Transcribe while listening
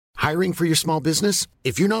Hiring for your small business?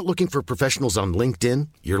 If you're not looking for professionals on LinkedIn,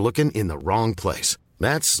 you're looking in the wrong place.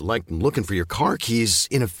 That's like looking for your car keys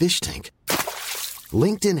in a fish tank.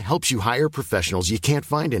 LinkedIn helps you hire professionals you can't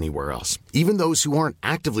find anywhere else, even those who aren't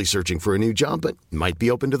actively searching for a new job but might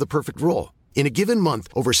be open to the perfect role. In a given month,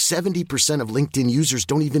 over 70% of LinkedIn users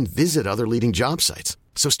don't even visit other leading job sites.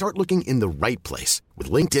 So start looking in the right place.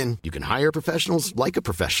 With LinkedIn, you can hire professionals like a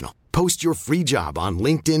professional. Post your free job on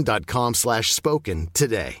linkedin.com/spoken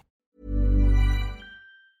today.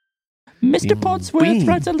 Mr. Podsworth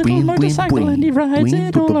rides a little motorcycle and he rides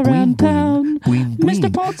it all around town.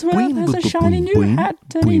 Mr. Podsworth has a shiny new hat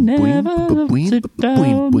and he never sits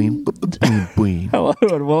down. Hello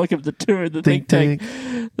and welcome to Two in the Think Tank,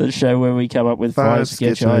 the show where we come up with five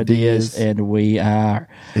sketch ideas, and we are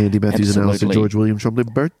Andy Matthews and Alistair George William Trombley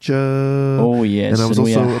Bircha. Oh yes, and I was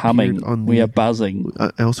we also are humming, we are buzzing.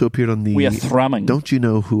 I also appeared on the... We are thrumming. Don't you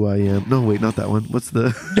know who I am? No, wait, not that one.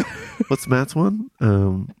 What's Matt's one?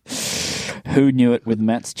 Who Knew It with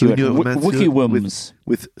Matt Stewart. Wookie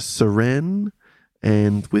with Seren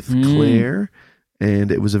and with Claire,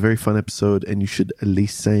 and it was a very fun episode, and you should at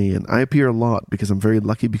least say, and I appear a lot because I'm very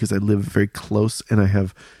lucky because I live very close and I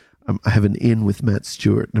have an in with Matt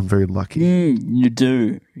Stewart, and I'm very lucky. You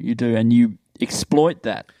do, and you exploit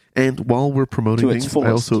that. And while we're promoting things,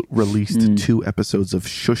 I also released 2 episodes of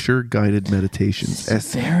Shusher Guided Meditations.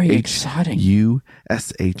 Very exciting.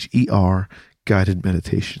 SHUSHER Guided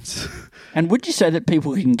Meditations. And would you say that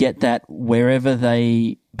people can get that wherever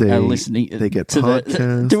they are listening? They get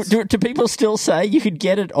podcasts. Do people still say you could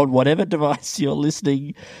get it on whatever device you're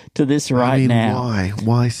listening to this now?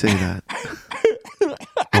 Why say that?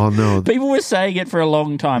 Oh no! People were saying it for a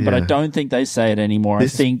long time, but I don't think they say it anymore.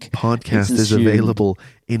 This I think podcast is available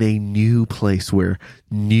in a new place where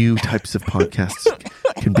new types of podcasts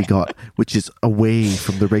can be got, which is away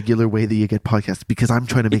from the regular way that you get podcasts. Because I'm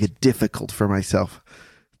trying to make it difficult for myself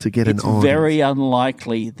to get an audience. It's very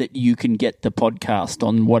unlikely that you can get the podcast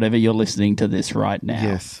on whatever you're listening to this right now.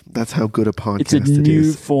 Yes, that's how good a podcast is. It's a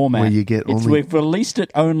new format. Where you get we've released it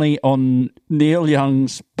only on Neil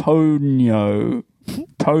Young's Poyo.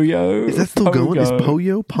 Is that still going? Is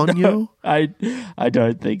Ponyo? No, I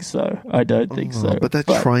don't think so. But that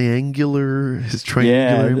triangular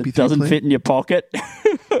MP3 it doesn't fit in your pocket.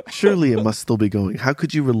 Surely it must still be going. How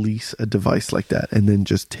could you release a device like that and then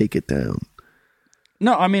just take it down?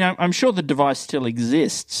 No, I mean, I'm sure the device still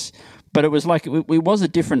exists, but it was like it was a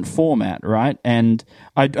different format, right? And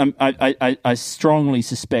I strongly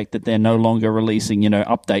suspect that they're no longer releasing,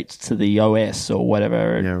 updates to the OS or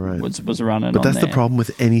whatever was running. But that's the problem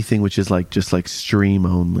with anything which is just like stream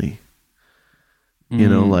only.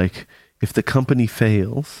 Like if the company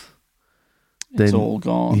fails, then it's all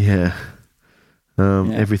gone. Yeah.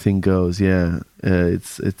 Everything goes. Yeah, it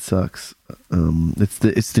sucks.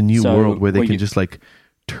 It's the new world where they can just like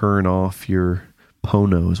turn off your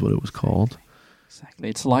Pono is what it was called. Exactly.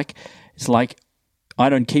 It's like I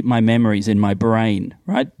don't keep my memories in my brain,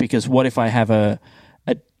 right? Because what if I have a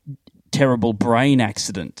terrible brain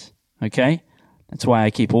accident? Okay, that's why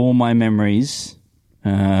I keep all my memories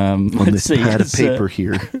on this pad of paper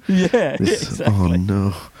here. Yeah, exactly. Oh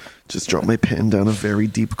no. Just dropped my pen down a very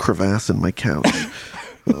deep crevasse in my couch.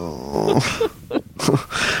 Oh,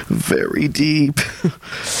 very deep.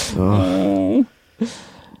 Oh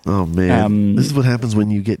man. This is what happens when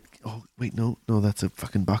you get... Oh, wait, no, that's a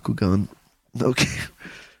fucking Bakugan. Okay.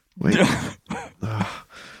 Wait.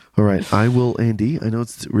 All right, I will, Andy. I know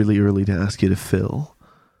it's really early to ask you to fill.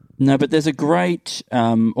 No, but there's a great,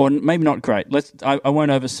 or maybe not great. I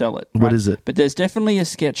won't oversell it. Right? What is it? But there's definitely a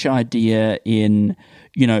sketch idea in,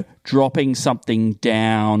 dropping something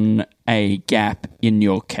down a gap in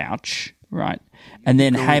your couch, right? And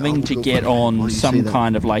then having to get on some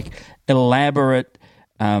kind of like elaborate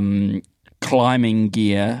climbing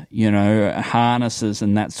gear, harnesses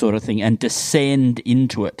and that sort of thing, and descend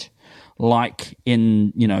into it. Like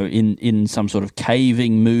in some sort of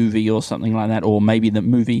caving movie or something like that, or maybe the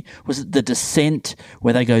movie, was it The Descent,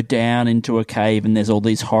 where they go down into a cave and there's all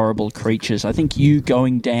these horrible creatures. I think you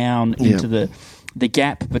going down into the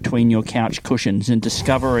gap between your couch cushions and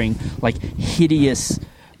discovering like hideous,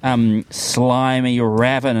 slimy,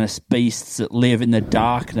 ravenous beasts that live in the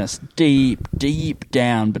darkness deep, deep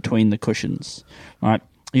down between the cushions. Right?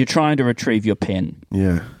 You're trying to retrieve your pen.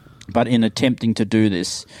 Yeah. But in attempting to do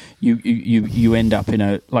this, you end up in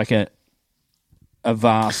a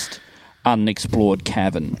vast, unexplored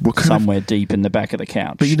cavern somewhere deep in the back of the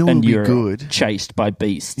couch. But what would be good? Chased by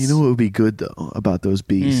beasts. You know what would be good though about those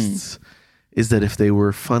beasts is that if they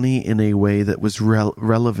were funny in a way that was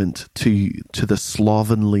relevant to the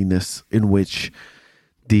slovenliness in which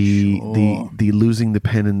the losing the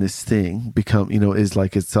pen in this thing is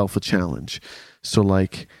like itself a challenge. So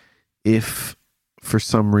like if for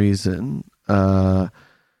some reason to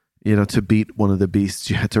beat one of the beasts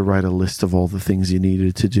you had to write a list of all the things you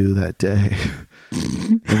needed to do that day.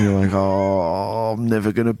 And you're like, oh, I'm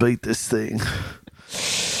never gonna beat this thing.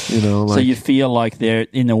 So you feel like they're,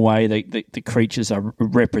 in a way, the creatures are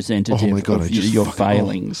representative of your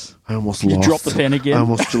failings. I almost you lost. Drop the pen again. I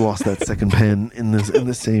almost lost that second pen in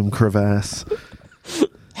the same crevasse.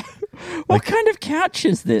 What kind of couch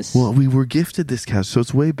is this? Well, we were gifted this couch, so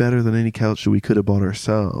it's way better than any couch that we could have bought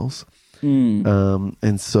ourselves.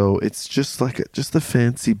 And so it's just like a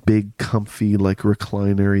fancy, big, comfy, like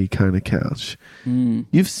recliner-y kind of couch.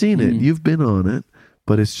 You've seen it. You've been on it.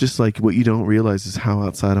 But it's just like what you don't realize is how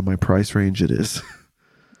outside of my price range it is.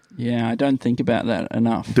 Yeah, I don't think about that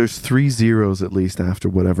enough. There's 3 zeros at least after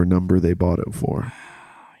whatever number they bought it for.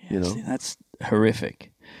 See, that's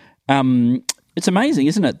horrific. It's amazing,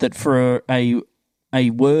 isn't it, that for a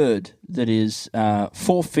word that is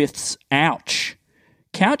 4/5 ouch,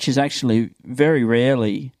 couch is actually very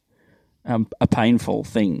rarely a painful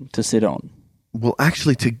thing to sit on. Well,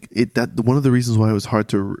 actually, one of the reasons why it was hard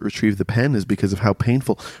to retrieve the pen is because of how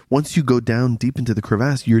painful. Once you go down deep into the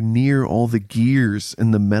crevasse, you're near all the gears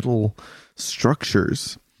and the metal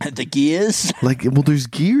structures. The gears? There's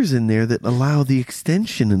gears in there that allow the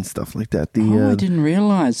extension and stuff like that. I didn't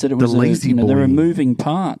realize that it was lazy boy. There were moving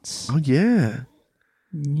parts. Oh yeah,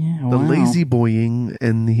 yeah. The lazy boying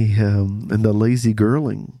and the lazy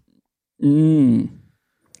girling.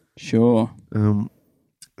 Sure.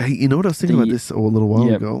 Hey, you know what I was thinking about this a little while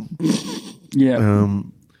ago? Yeah.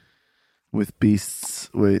 With beasts.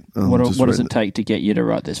 Wait. What does it take to get you to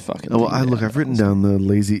write this fucking thing? I've written down the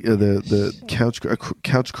lazy, the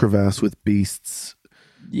couch crevasse with beasts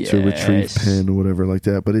to retrieve pen or whatever like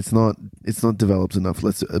that. But it's not developed enough.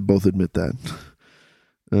 Let's both admit that.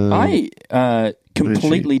 I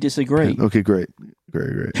completely disagree. Okay, great.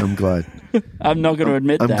 I'm glad. I'm not going to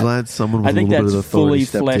admit that. I'm glad someone with I think a little bit of that's authority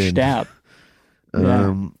fully fleshed out.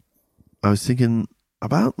 I was thinking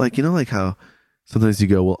about like how sometimes you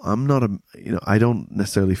go, well, I'm not I don't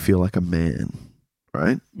necessarily feel like a man,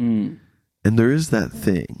 right? And there is that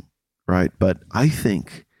thing, right? But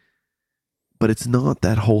it's not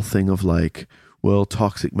that whole thing of like, well,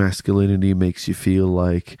 toxic masculinity makes you feel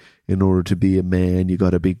like in order to be a man, you got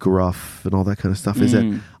to be gruff and all that kind of stuff. Is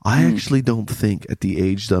that I actually don't think at the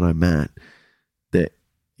age that I'm at that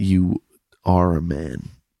you are a man.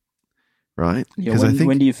 Right? Yeah.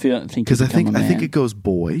 When do you think? Because I think it goes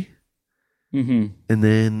boy, and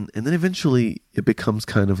then eventually it becomes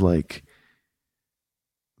kind of like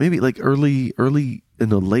maybe like early in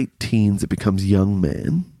the late teens it becomes young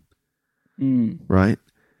man, right?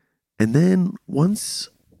 And then once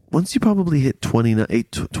you probably hit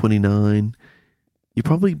 29, you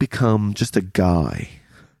probably become just a guy.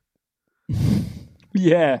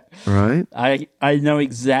 Yeah. Right? I know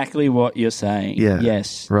exactly what you're saying. Yeah.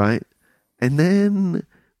 Yes. Right? And then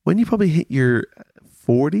when you probably hit your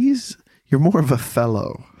 40s, you're more of a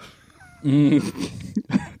fellow. I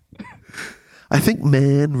think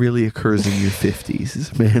man really occurs in your 50s.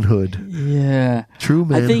 It's manhood. Yeah. True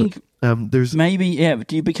manhood. I think there's maybe,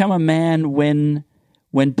 do you become a man when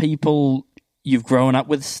people you've grown up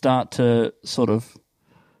with start to sort of,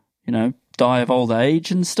 die of old age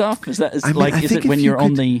and stuff? Is it when you're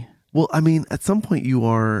on the... Well, I mean, at some point you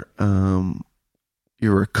are,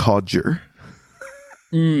 you're a codger.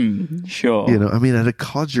 Sure. I mean, at a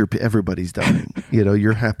codger, everybody's dying.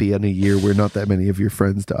 You're happy in a year where not that many of your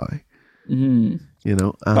friends die.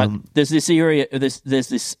 But there's this area, there's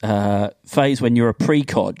this phase when you're a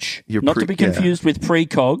pre-codge. Not to be confused with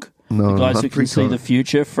precog. No, the guys not who can see the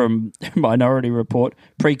future from Minority Report.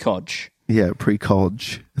 Precodge. Yeah,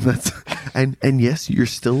 pre-college. And yes, you're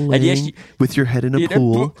still laying with your head in a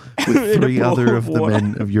pool with 3 other of the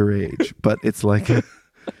men of your age. But it's like,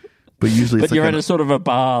 but usually, you're at a sort of a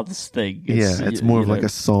baths thing. It's more of like a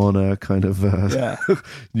sauna kind of,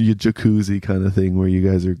 jacuzzi kind of thing where you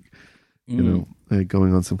guys are,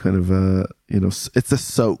 going on some kind of, it's a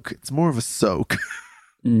soak. It's more of a soak.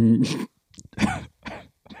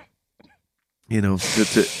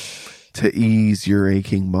 To ease your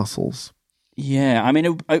aching muscles. Yeah, I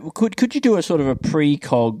mean, could you do a sort of a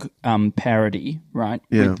precog parody, right?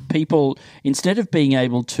 Yeah. With people, instead of being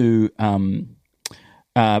able to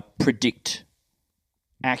predict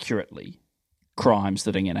accurately crimes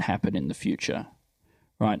that are going to happen in the future,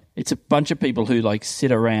 right? It's a bunch of people who like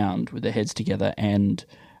sit around with their heads together and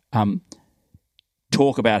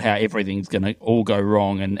talk about how everything's going to all go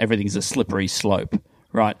wrong and everything's a slippery slope,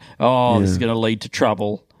 right? This is going to lead to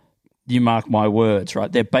trouble. you mark my words,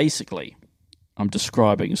 right? They're basically, I'm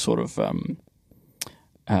describing sort of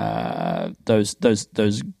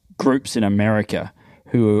those groups in America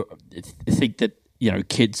who think that,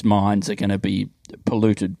 kids' minds are going to be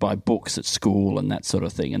polluted by books at school and that sort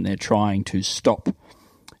of thing, and they're trying to stop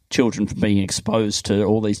children from being exposed to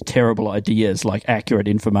all these terrible ideas like accurate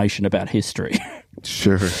information about history.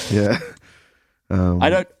 Sure, yeah.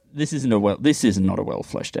 This is not a well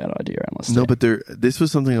fleshed out idea, unless no. But this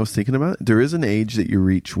was something I was thinking about. There is an age that you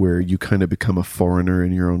reach where you kind of become a foreigner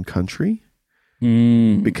in your own country,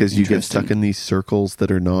 because you get stuck in these circles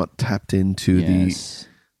that are not tapped into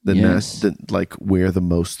like where the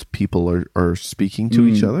most people are speaking to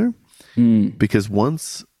each other. Because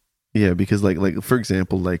because like for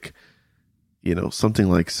example, like, something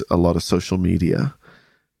like a lot of social media,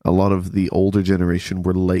 a lot of the older generation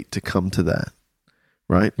were late to come to that.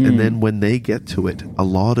 Right. And then when they get to it, a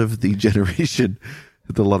lot of the generation,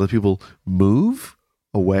 a lot of people move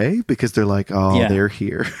away because they're like, they're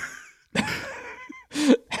here.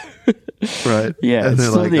 Right. Yeah. And it's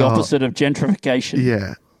sort of the opposite of gentrification.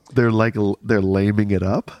 Yeah. They're laming it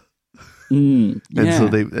up. And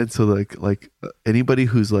so like anybody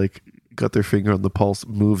who's like got their finger on the pulse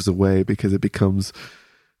moves away because it becomes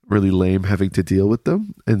really lame having to deal with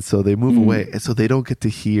them, and so they move away, and so they don't get to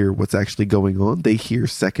hear what's actually going on. They hear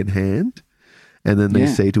secondhand, and then they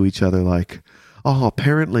say to each other like, "Oh,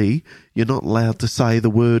 apparently you're not allowed to say the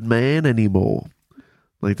word man anymore,"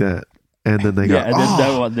 like that, and then they go, and there's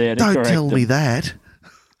no one there to don't correct tell them. me that.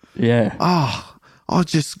 Yeah. I've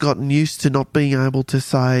just gotten used to not being able to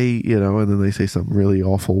say, and then they say some really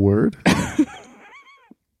awful word.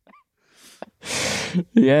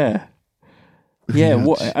 Yeah. Yeah.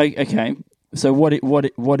 Okay. So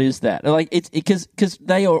what is that? Like, it's because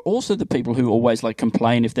they are also the people who always like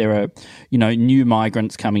complain if there are new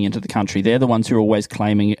migrants coming into the country. They're the ones who are always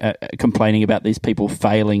complaining about these people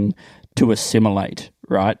failing to assimilate,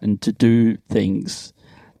 right, and to do things,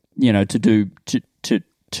 to do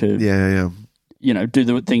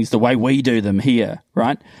the things the way we do them here,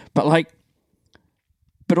 right? But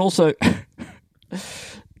also.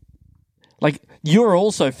 Like, you're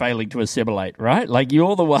also failing to assimilate, right? Like,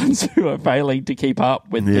 you're the ones who are failing to keep up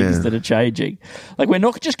with things that are changing. Like, we're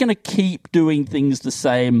not just going to keep doing things the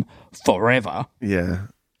same forever. Yeah.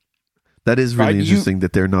 That is really interesting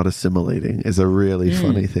that they're not assimilating is a really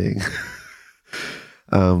funny thing.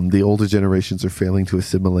 The older generations are failing to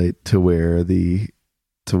assimilate to where the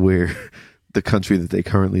country that they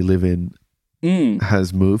currently live in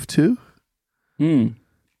has moved to.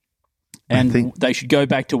 And they should go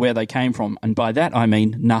back to where they came from. And by that, I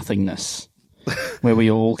mean nothingness, where we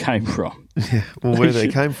all came from. Yeah, well, where they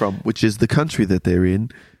came from, which is the country that they're in,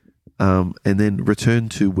 and then return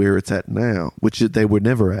to where it's at now, which they were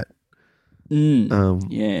never at.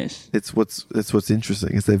 Yes. It's what's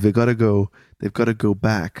interesting is they've got to go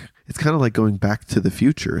back. It's kind of like going back to the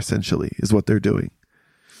future, essentially, is what they're doing.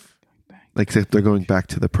 Except they're going back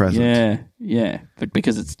to the present. Yeah. But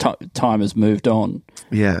because it's time has moved on.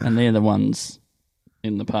 Yeah. And they're the ones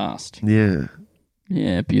in the past. Yeah.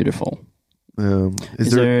 Yeah, beautiful.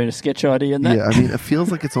 Is there a sketch idea in that? Yeah, I mean, it feels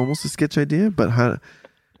like it's almost a sketch idea, but I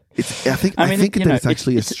think it's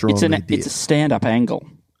actually a strong idea. It's a stand-up angle.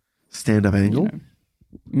 Stand-up angle?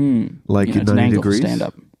 Like it's 90 an angle degrees?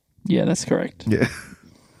 Stand-up. Yeah, that's correct. Yeah.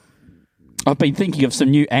 I've been thinking of some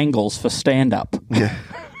new angles for stand-up. Yeah.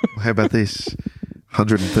 How about this?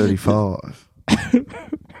 135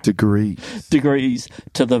 degrees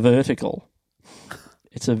to the vertical.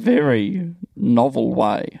 It's a very novel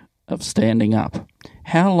way of standing up.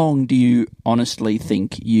 How long do you honestly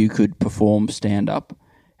think you could perform stand-up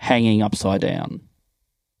hanging upside down?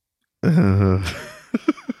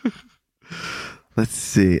 Let's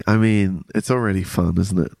see. I mean, it's already fun,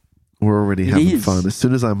 isn't it? We're already having fun. As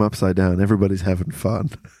soon as I'm upside down, everybody's having fun.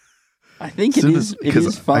 I think it is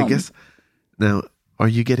fun. I guess now, are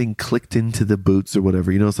you getting clicked into the boots or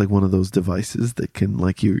whatever? It's like one of those devices that can,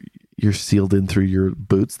 like, you're sealed in through your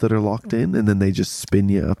boots that are locked in, and then they just spin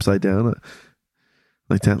you upside down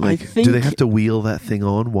like that. Like, do they have to wheel that thing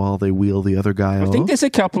on while they wheel the other guy off? I think there's a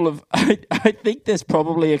couple of. I think there's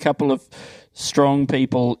probably a couple of strong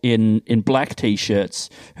people in black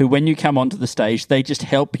t-shirts who, when you come onto the stage, they just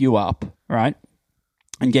help you up, right?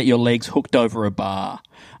 And get your legs hooked over a bar.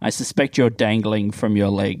 I suspect you're dangling from your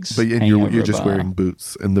legs. But you're just wearing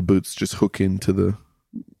boots, and the boots just hook into the.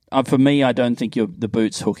 For me, I don't think the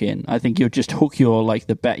boots hook in. I think you'll just hook your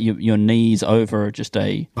knees over just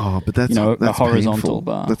a. Oh, but that's a horizontal painful.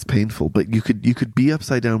 bar. That's painful. But you could be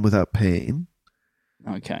upside down without pain.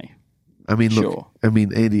 Okay. I mean, look. Sure. I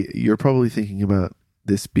mean, Andy, you're probably thinking about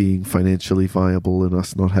this being financially viable and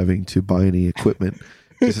us not having to buy any equipment,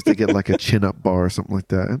 just to get like a chin-up bar or something like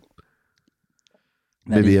that.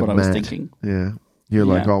 That is what I was thinking. Yeah, you're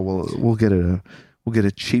like, oh well, we'll get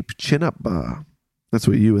a cheap chin-up bar. That's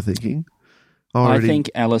what you were thinking. I think,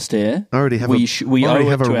 Alistair, I already have we owe it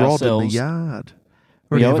have a to rod ourselves. in the yard.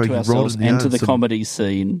 We owe it to ourselves and to the comedy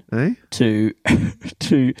scene to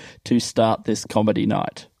start this comedy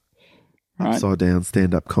night. Right? Upside down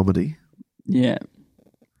stand-up comedy. Yeah.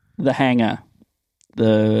 The hanger.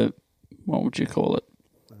 What would you call it?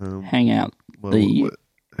 Hangout. Well,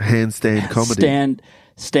 handstand comedy.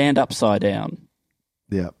 Stand upside down.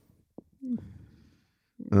 Yeah.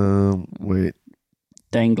 Wait.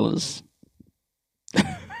 Danglers.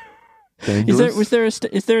 Danglers?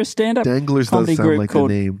 Is there a stand-up Danglers comedy does sound group like called...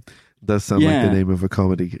 the name. Does sound like the name of a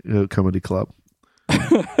comedy club.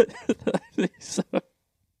 I think so.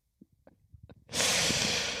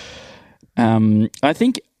 I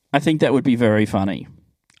think that would be very funny.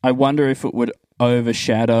 I wonder if it would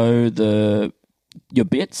overshadow your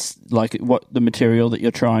bits, like what the material that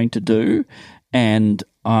you're trying to do,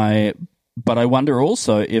 but I wonder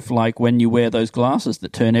also if, like, when you wear those glasses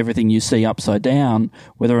that turn everything you see upside down,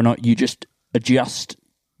 whether or not you just adjust,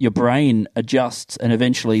 your brain adjusts, and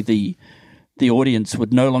eventually the audience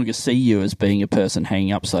would no longer see you as being a person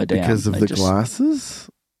hanging upside down. Because of the glasses?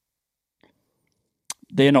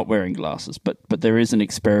 They're not wearing glasses, but there is an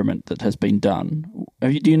experiment that has been done. Do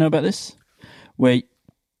you know about this? Where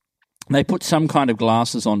they put some kind of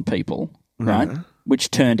glasses on people, right,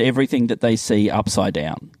 which turned everything that they see upside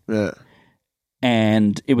down. Yeah.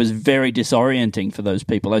 And it was very disorienting for those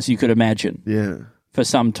people, as you could imagine. Yeah. For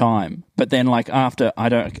some time. But then, like, after, I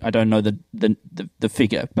don't know the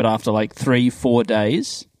figure, but after like 3-4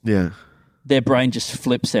 days, their brain just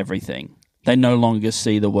flips everything. They no longer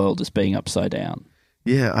see the world as being upside down.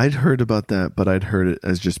 Yeah, I'd heard about that, but I'd heard it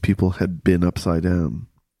as just people had been upside down.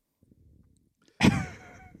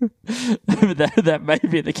 that may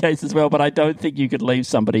be the case as well, but I don't think you could leave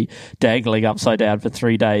somebody dangling upside down for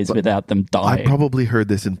 3 days without them dying. I probably heard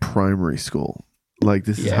this in primary school. Like,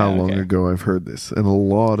 this is how long ago I've heard this. And a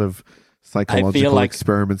lot of psychological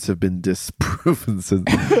experiments have been disproven since,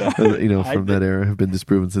 from that era have been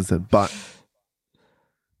disproven since then. But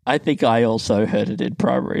I think I also heard it in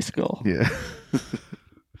primary school. Yeah.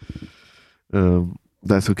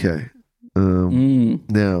 That's okay.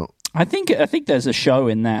 Now, I think there's a show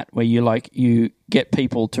in that where you get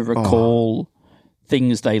people to recall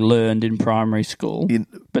things they learned in primary school,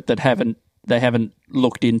 but they haven't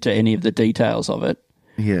looked into any of the details of it.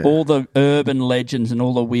 Yeah. All the urban legends and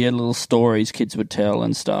all the weird little stories kids would tell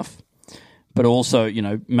and stuff. But also,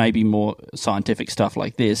 maybe more scientific stuff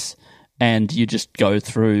like this, and you just go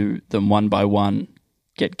through them one by one,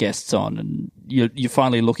 get guests on, and you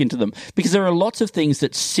finally look into them. Because there are lots of things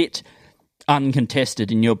that sit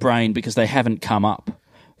uncontested in your brain because they haven't come up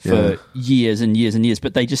for years and years and years,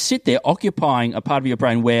 but they just sit there occupying a part of your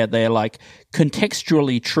brain where they're like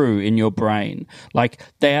contextually true in your brain. Like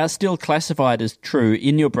they are still classified as true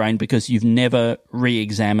in your brain because you've never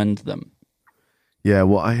re-examined them. Yeah,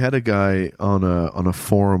 well, I had a guy on a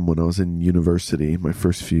forum when I was in university, my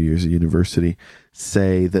first few years of university,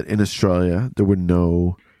 say that in Australia there were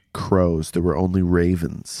no crows, there were only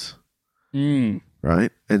ravens.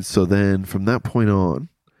 Right? And so then from that point on,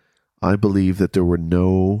 I believe that there were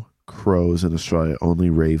no crows in Australia, only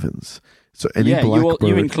ravens. So any blackbird...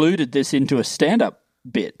 you included this into a stand-up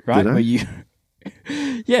bit, right? Did I? Where you,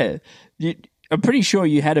 I'm pretty sure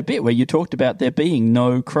you had a bit where you talked about there being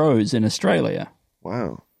no crows in Australia.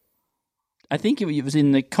 Wow. I think it was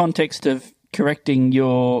in the context of correcting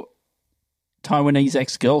your Taiwanese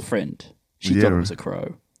ex-girlfriend. She thought it was a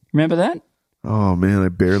crow. Remember that? Oh man, I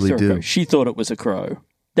barely do. She thought it was a crow.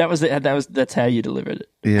 That's how you delivered it.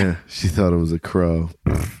 Yeah, she thought it was a crow.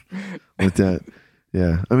 With that,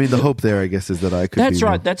 yeah. I mean, the hope there, I guess, is that I could. That's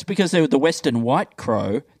right. That's because they were the Western white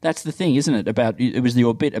crow. That's the thing, isn't it? It was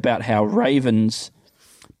your bit about how ravens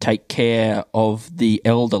take care of the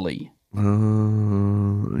elderly. Yeah,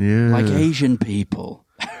 like Asian people.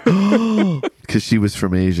 Because she was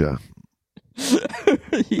from Asia,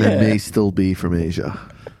 and may still be from Asia.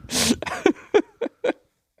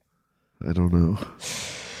 I don't know.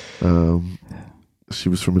 She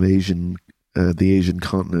was from the Asian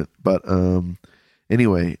continent. But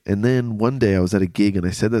anyway, and then one day I was at a gig and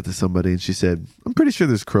I said that to somebody and she said, I'm pretty sure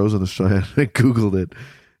there's crows in Australia. I Googled it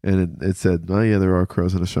and it said, oh yeah, there are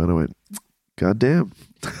crows in Australia. I went, God damn.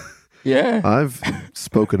 Yeah. I've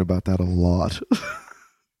spoken about that a lot.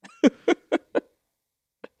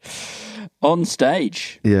 On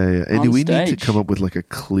stage. Yeah. And we need to come up with like a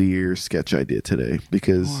clear sketch idea today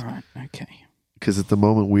because... All right, okay. because at the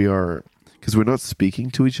moment because we're not speaking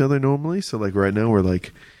to each other normally. So like right now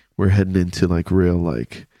we're heading into like real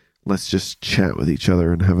like let's just chat with each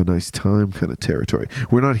other and have a nice time kind of territory.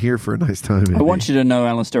 We're not here for a nice time. I want you to know,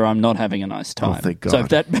 Alistair, I'm not having a nice time. Oh, thank God. So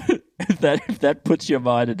if that puts your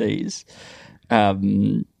mind at ease,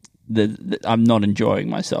 I'm not enjoying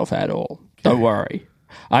myself at all. Don't worry.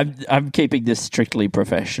 I'm keeping this strictly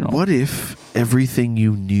professional. What if everything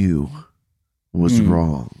you knew was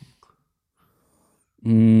wrong?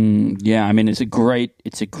 Yeah, I mean it's a great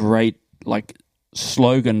like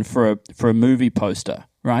slogan for a movie poster,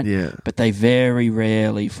 right? Yeah. But they very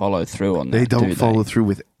rarely follow through on that. They don't follow through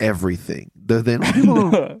with everything. They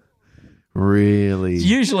don't really. It's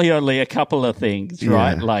usually only a couple of things,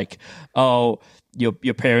 right? Yeah. Like, oh, your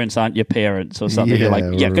parents aren't your parents or something. Yeah, You're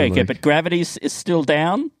like, yeah, okay, like, but gravity is still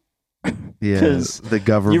down. Yeah, the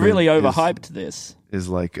government. You really overhyped this. Is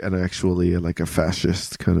like actually like a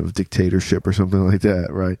fascist kind of dictatorship or something like that,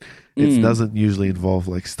 right? It doesn't usually involve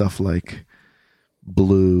like stuff like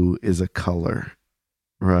blue is a color,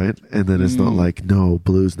 right? And then it's not like, no,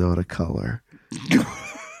 blue's not a color.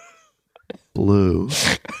 Blue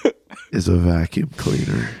is a vacuum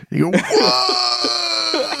cleaner. You go,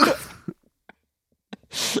 what?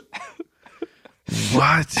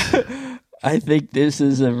 What? I think this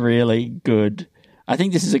is a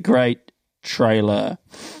great trailer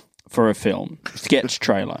for a film, sketch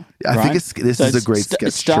trailer. I right? think this is a great sketch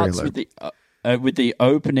It starts trailer. with the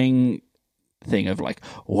opening thing of like,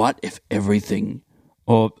 what if everything,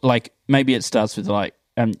 or like maybe it starts with like,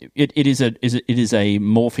 it is a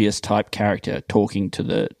Morpheus type character talking to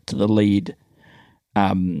the lead,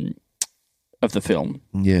 of the film,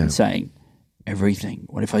 and saying, everything.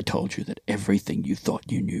 What if I told you that everything you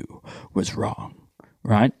thought you knew was wrong?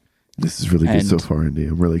 Right. This is really good so far, Andy.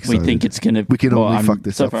 I'm really excited. We think it's going to... We can only fuck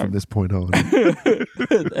this up from this point on.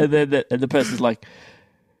 And then the person's like,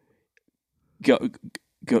 go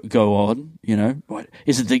on, you know? What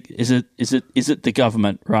is it the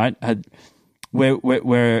government, right? We're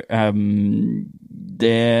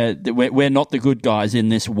not the good guys in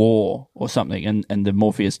this war or something. And the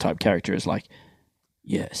Morpheus type character is like,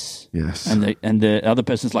 yes. And the other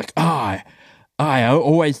person's like, I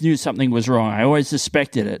always knew something was wrong. I always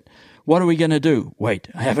suspected it. What are we going to do? Wait,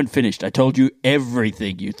 I haven't finished. I told you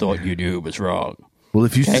everything you thought you knew was wrong. Well,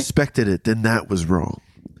 if you suspected it, then that was wrong.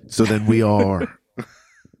 So then we are.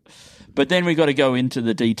 But then we got to go into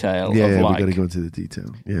the detail of like... we got to go into the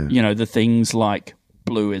detail. Yeah. You know, the things like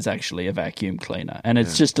blue is actually a vacuum cleaner. And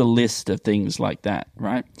it's just a list of things like that,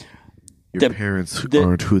 right? Your parents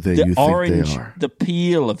aren't who you think they are. The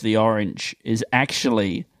peel of the orange is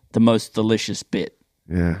actually the most delicious bit.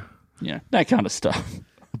 Yeah. Yeah, that kind of stuff.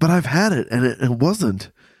 But I've had it, and it wasn't.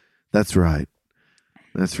 That's right.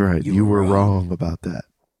 You were wrong about that.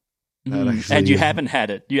 And you haven't had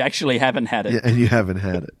it. You actually haven't had it. Yeah, and you haven't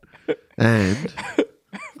had it. And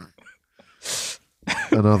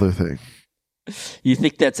another thing. You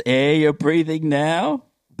think that's air you're breathing now?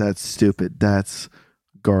 That's stupid. That's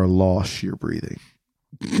garlosh you're breathing.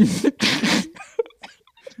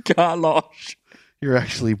 Garlosh. You're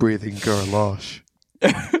actually breathing garlosh.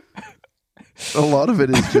 A lot of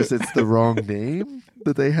it is just it's the wrong name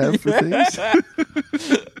that they have for things.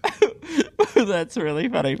 That's really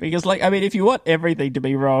funny because, like, I mean, if you want everything to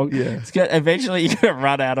be wrong, eventually you're going to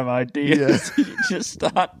run out of ideas. Yeah. You just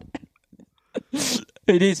start.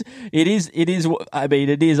 It is. I mean,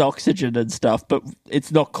 it is oxygen and stuff, but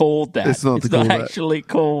it's not called that. It's not actually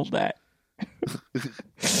called that.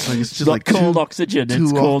 It's just not called oxygen.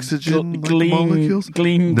 It's called oxygen molecules.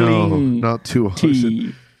 Gleam. No, not two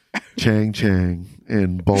oxygen. Chang Chang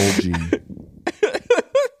and bulgy.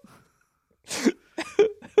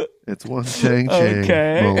 It's one Chang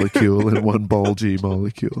Chang molecule and one bulgy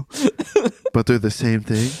molecule. But they're the same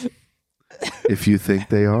thing. If you think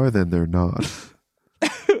they are, then they're not.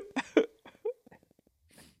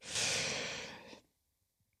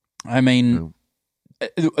 I mean,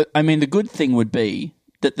 the good thing would be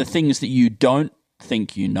that the things that you don't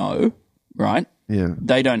think you know, right? Yeah.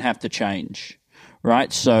 They don't have to change.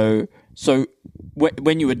 Right, so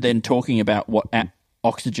when you were then talking about what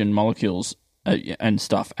oxygen molecules and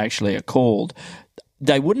stuff actually are called,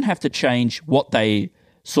 they wouldn't have to change what they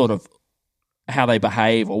sort of how they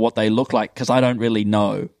behave or what they look like because I don't really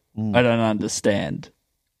know. I don't understand.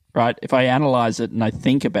 Right, if I analyze it and I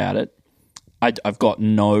think about it, I've got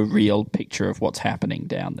no real picture of what's happening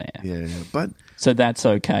down there. Yeah, but so that's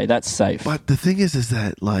okay. That's safe. But the thing is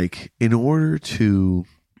that like in order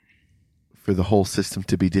for the whole system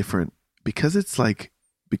to be different, because it's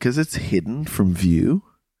hidden from view,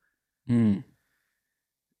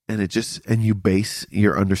 and you base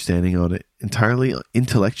your understanding on it entirely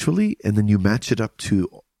intellectually, and then you match it up to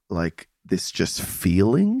like this just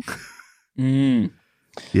feeling. Mm,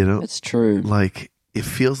 You know, that's true. like it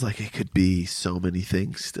feels like it could be so many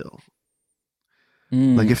things still.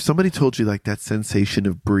 Mm. Like if somebody told you like that sensation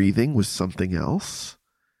of breathing was something else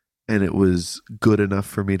and it was good enough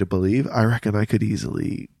for me to believe, I reckon I could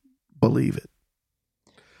easily believe it.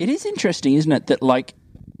 It is interesting, isn't it, that like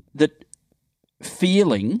that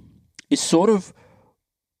feeling is sort of,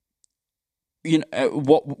 you know,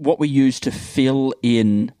 what we use to fill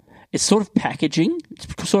in. It's sort of packaging.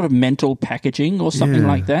 It's sort of mental packaging or something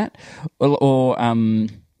like that, or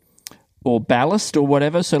ballast or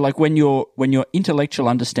whatever. So like when your intellectual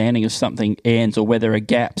understanding of something ends, or where there are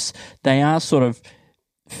gaps, they are sort of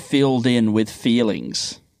filled in with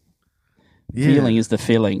feelings. Yeah. Feeling is the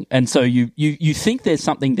filling. And so you think there's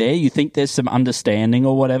something there, you think there's some understanding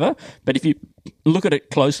or whatever, but if you look at it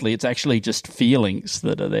closely, it's actually just feelings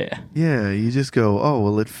that are there. Yeah, you just go, oh,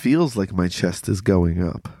 well, it feels like my chest is going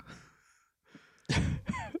up.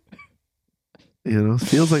 You know, it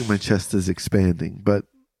feels like my chest is expanding, but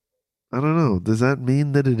I don't know. Does that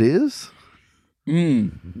mean that it is?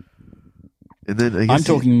 Mm. And then I guess I'm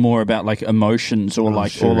talking more about like emotions or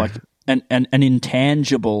or like an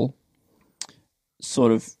intangible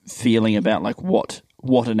sort of feeling about like what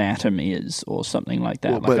an atom is or something like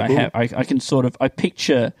that. Well, like I can sort of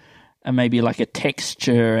picture maybe like a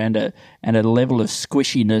texture and a level of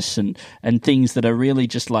squishiness and things that are really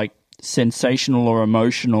just like sensational or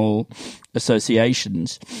emotional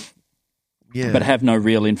associations. Yeah. But have no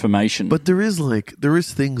real information. But there is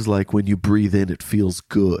things like when you breathe in it feels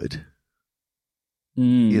good.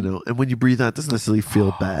 You know, and when you breathe out it doesn't necessarily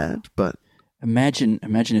feel bad, but imagine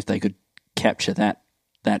if they could capture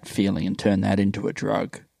that feeling and turn that into a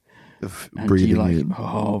drug. Of breathing in.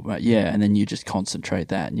 Oh, yeah, and then you just concentrate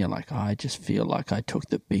that and you're like, oh, I just feel like I took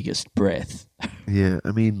the biggest breath. Yeah,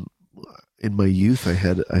 I mean, in my youth I've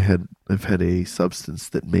had a substance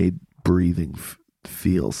that made breathing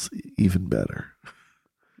feels even better.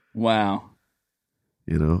 Wow.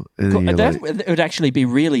 You know, it would actually be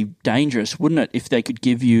really dangerous, wouldn't it, if they could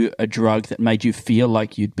give you a drug that made you feel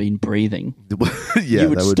like you'd been breathing? Yeah,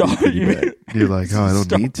 that would be pretty bad. You're like, oh, I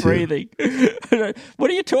don't need to. Breathing. What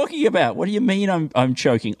are you talking about? What do you mean I'm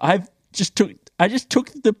choking? I just took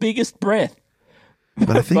the biggest breath.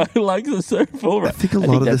 But I think my lungs are so full. I think a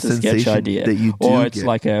lot of the sensation idea. that you do or it's get,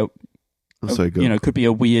 like I'm sorry, go. You know, it could be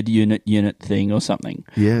a weird unit thing or something.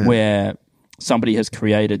 Yeah, where somebody has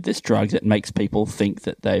created this drug that makes people think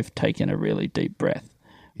that they've taken a really deep breath,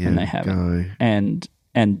 and they haven't. And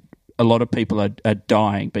a lot of people are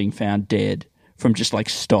dying, being found dead from just like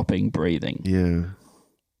stopping breathing. Yeah.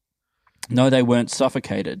 No, they weren't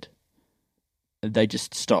suffocated. They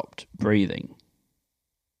just stopped breathing.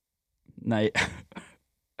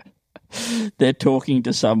 They're talking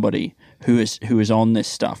to somebody who is on this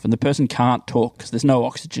stuff, and the person can't talk because there's no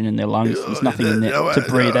oxygen in their lungs. There's nothing in there to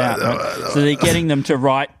breathe out. Right? So they're getting them to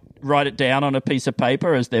write it down on a piece of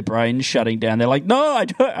paper as their brain's shutting down. They're like, "No, I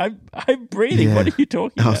don't. I'm breathing. Yeah. What are you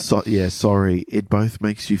talking about?" Sorry. It both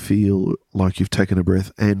makes you feel like you've taken a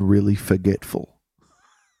breath and really forgetful.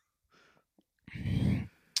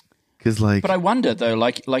 Because but I wonder though,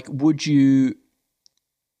 like, would your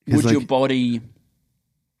body?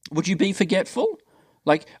 Would you be forgetful?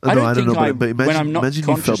 Like, I don't know, but imagine, when I'm not imagine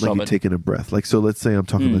conscious you felt like of you're taking a breath. Like, so let's say I'm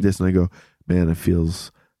talking like this and I go, man, it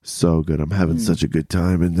feels so good. I'm having such a good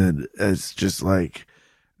time. And then it's just like,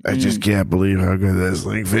 I just can't believe how good this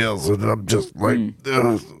thing feels. And I'm just like, and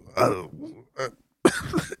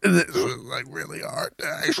it's like really hard to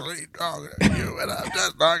actually talk to you. And I'm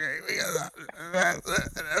just talking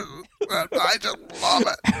because I just love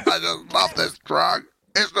it. I just love this drug.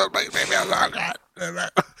 It just makes me feel so good.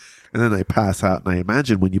 And then I pass out, and I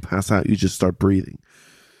imagine when you pass out, you just start breathing.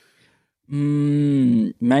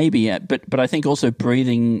 Maybe, but I think also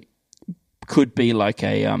breathing could be like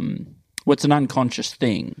what's an unconscious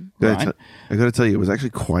thing, right? I got to tell you, it was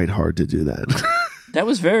actually quite hard to do that. That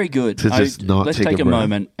was very good. Let's take a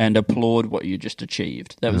moment and applaud what you just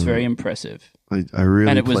achieved. That was very impressive. I really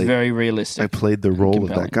and it was very realistic. I played the role of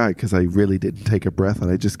that guy because I really didn't take a breath, and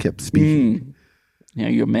I just kept speaking. You know,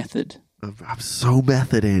 your method. I'm so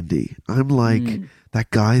method, Andy. I'm like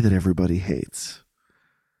that guy that everybody hates,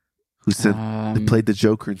 who played the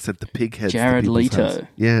Joker and sent the pig heads. Jared to Leto. House.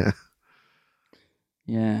 Yeah.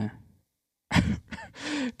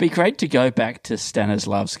 Be great to go back to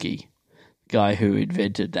Stanislavski, guy who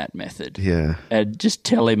invented that method. Yeah. And just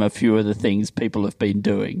tell him a few of the things people have been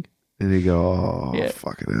doing. And he go,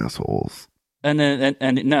 fucking assholes. And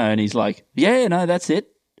he's like, yeah, no, that's it.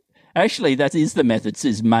 Actually, that is the method,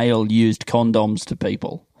 is mail used condoms to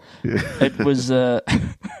people. Yeah. It was...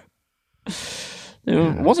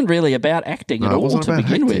 It wasn't really about acting at all to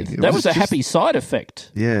begin with. That was a happy side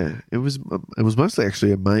effect. Yeah, it was mostly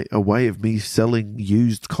actually a way of me selling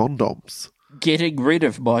used condoms. Getting rid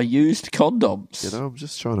of my used condoms. You know, I'm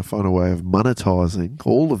just trying to find a way of monetizing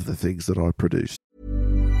all of the things that I produce.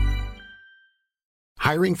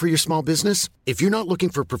 Hiring for your small business? If you're not looking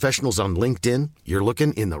for professionals on LinkedIn, you're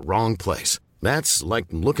looking in the wrong place. That's like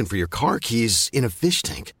looking for your car keys in a fish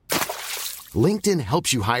tank. LinkedIn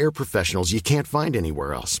helps you hire professionals you can't find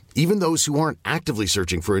anywhere else, even those who aren't actively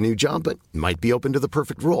searching for a new job but might be open to the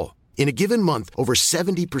perfect role. In a given month, over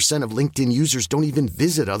 70% of LinkedIn users don't even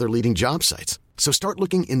visit other leading job sites. So start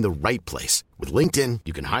looking in the right place. With LinkedIn,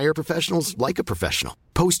 you can hire professionals like a professional.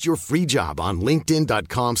 Post your free job on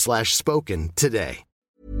linkedin.com/spoken today.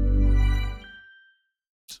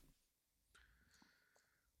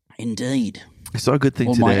 Indeed. I saw a good thing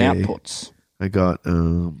all today. My outputs. I got...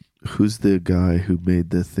 who's the guy who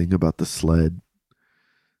made the thing about the sled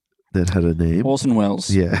that had a name? Orson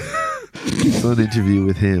Welles. Yeah. Saw an interview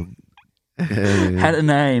with him. And, had a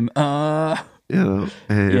name.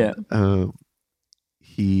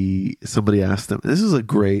 Somebody asked him, this is a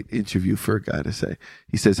great interview for a guy to say.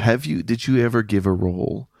 He says, did you ever give a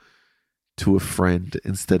role to a friend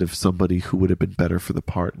instead of somebody who would have been better for the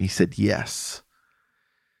part? And he said, yes.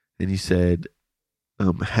 And he said,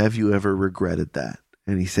 have you ever regretted that?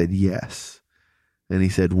 And he said, yes. And he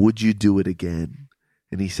said, would you do it again?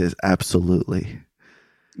 And he says, absolutely.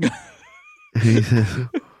 and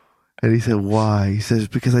he said, why? He says,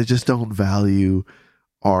 because I just don't value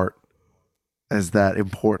art as that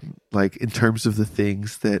important. Like, in terms of the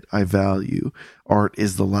things that I value, art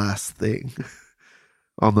is the last thing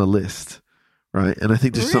on the list. Right. And I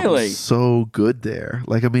think there's something so good there.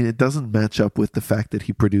 Like, I mean, it doesn't match up with the fact that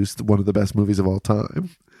he produced one of the best movies of all time.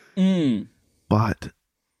 Mm.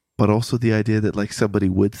 But also the idea that like somebody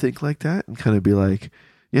would think like that and kind of be like,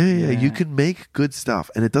 yeah, you can make good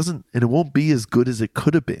stuff and it won't be as good as it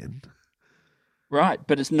could have been. Right,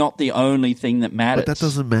 but it's not the only thing that matters. But that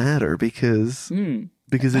doesn't matter because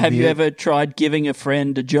have you ever tried giving a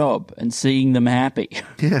friend a job and seeing them happy?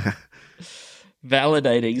 Yeah.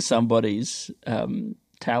 Validating somebody's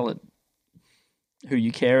talent who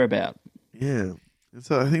you care about. Yeah. And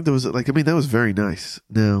so I think that was very nice.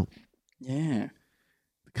 Now, yeah.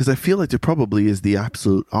 Because I feel like there probably is the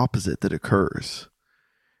absolute opposite that occurs,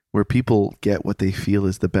 where people get what they feel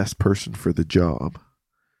is the best person for the job,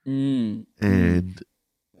 and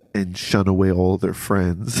shun away all their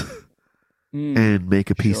friends, and make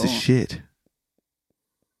a piece of shit.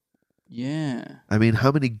 Yeah. I mean,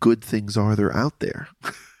 how many good things are there out there?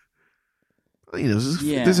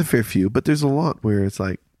 There's a fair few, but there's a lot where it's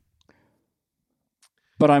like.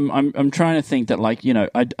 But I'm trying to think that, like,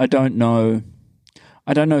 I don't know.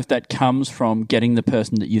 I don't know if that comes from getting the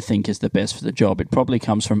person that you think is the best for the job. It probably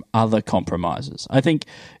comes from other compromises. I think,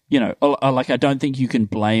 I don't think you can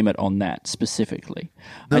blame it on that specifically.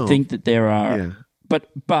 No. I think that there are, but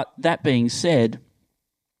that being said,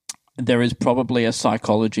 there is probably a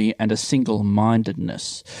psychology and a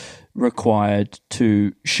single-mindedness required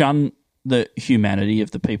to shun the humanity of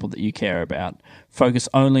the people that you care about, focus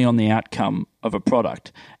only on the outcome of a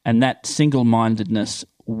product, and that single-mindedness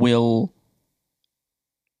will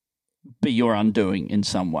be your undoing in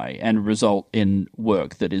some way and result in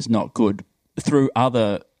work that is not good for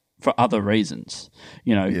other reasons.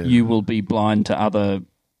 You will be blind to other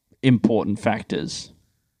important factors.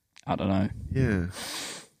 I don't know. Yeah.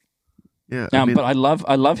 Yeah. But I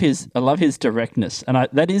love his directness, and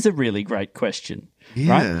that is a really great question.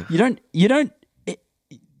 Yeah. Right? You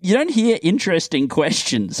don't hear interesting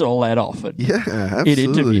questions all that often. Yeah, absolutely. In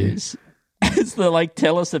interviews. It's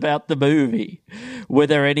tell us about the movie. Were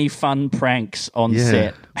there any fun pranks on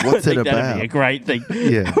set? What's it about? That'd be a great thing.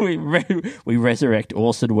 Yeah. We resurrect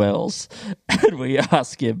Orson Welles and we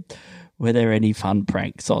ask him, were there any fun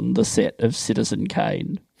pranks on the set of Citizen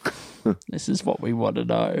Kane? This is what we want to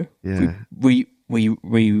know. Yeah. We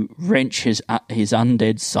wrench his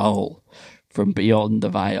undead soul from beyond the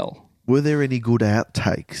veil. Were there any good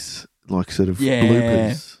outtakes, like sort of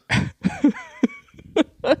bloopers?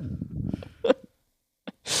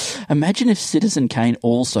 Imagine if Citizen Kane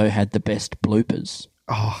also had the best bloopers.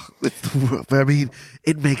 Oh, I mean,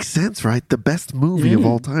 it makes sense, right? The best movie of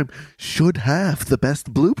all time should have the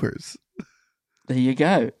best bloopers. There you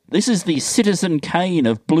go. This is the Citizen Kane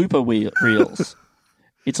of blooper reels.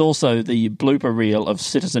 It's also the blooper reel of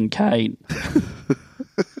Citizen Kane.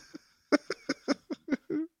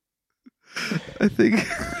 I think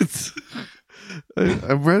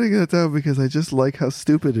I'm writing that down because I just like how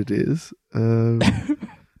stupid it is.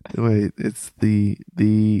 Wait, it's the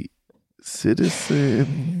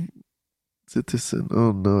citizen.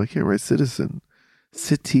 Oh no, I can't write citizen.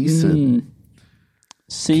 Citizen.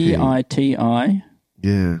 CITI.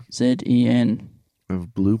 Yeah. ZEN. Of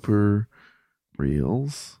blooper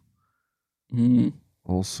reels.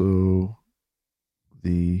 Also,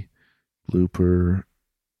 the blooper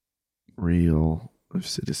reel of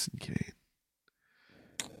Citizen Kane.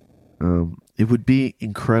 It would be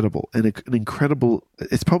incredible, and an incredible.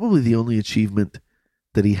 It's probably the only achievement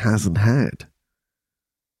that he hasn't had.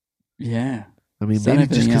 Yeah, I mean, maybe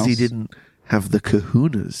just because he didn't have the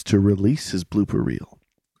kahunas to release his blooper reel.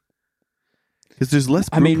 Because there's less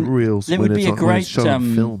blooper reels when it's shot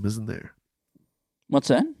on film, isn't there? What's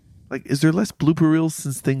that? Like, is there less blooper reels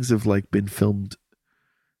since things have like been filmed?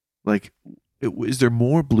 Like, is there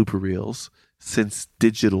more blooper reels since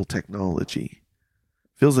digital technology?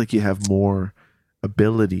 Feels like you have more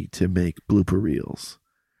ability to make blooper reels.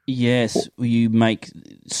 Yes, you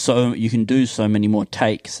can do so many more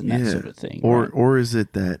takes and that sort of thing. Or is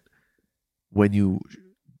it that when you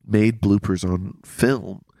made bloopers on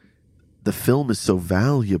film, the film is so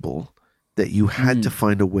valuable that you had to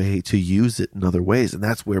find a way to use it in other ways, and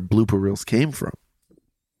that's where blooper reels came from.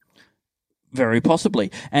 Very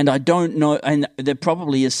possibly. And I don't know, and there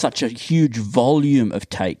probably is such a huge volume of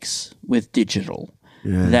takes with digital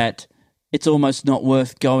that it's almost not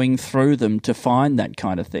worth going through them to find that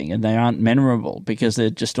kind of thing, and they aren't memorable because they're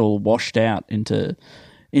just all washed out into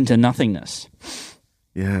nothingness.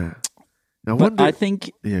 Yeah. Now, I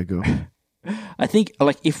think... Yeah, go. I think,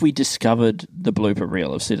 like, if we discovered the blooper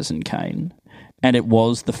reel of Citizen Kane and it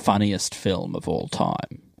was the funniest film of all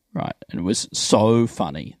time, right, and it was so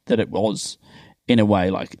funny that it was, in a way,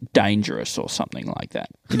 like, dangerous or something like that.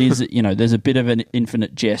 It is, there's a bit of an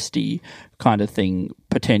infinite jesty kind of thing,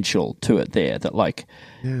 potential to it there that, like,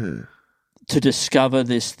 to discover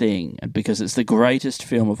this thing, and because it's the greatest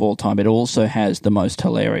film of all time, it also has the most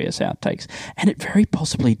hilarious outtakes, and it very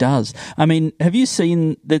possibly does. I mean, have you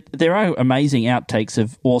seen that there are amazing outtakes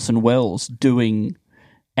of Orson Welles doing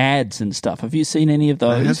ads and stuff? Have you seen any of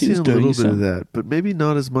those? I have seen a little bit of that, but maybe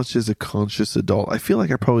not as much as a conscious adult. I feel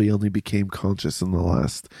like I probably only became conscious in the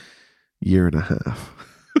last year and a half.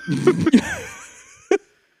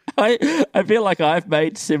 I feel like I've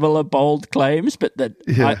made similar bold claims, but that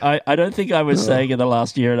I don't think I was saying in the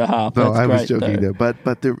last year and a half. No, That's I was great, joking though. there,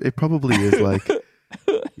 but it probably is like,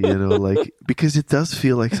 like, because it does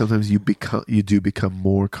feel like sometimes you do become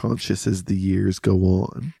more conscious as the years go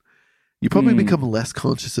on. You probably become less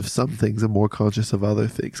conscious of some things and more conscious of other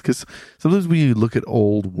things. Because sometimes when you look at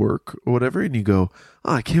old work or whatever, and you go,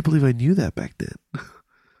 "Oh, I can't believe I knew that back then."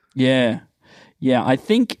 Yeah. I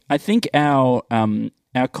think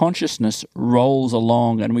our consciousness rolls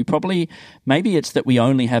along, and we probably, maybe it's that we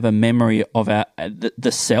only have a memory of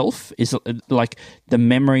the self is like the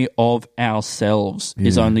memory of ourselves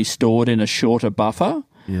is only stored in a shorter buffer.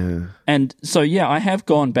 Yeah. And so, I have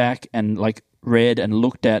gone back and like read and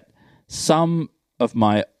looked at some of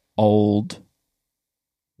my old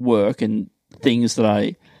work and things that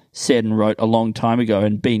I said and wrote a long time ago,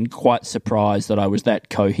 and been quite surprised that I was that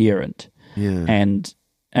coherent. Yeah. And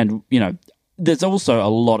there's also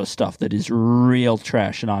a lot of stuff that is real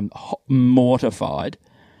trash, and I'm mortified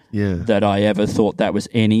that I ever thought that was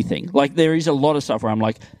anything. Like, there is a lot of stuff where I'm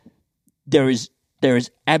like, there is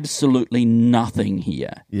absolutely nothing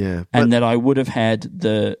here. Yeah. And that I would have had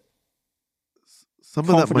the some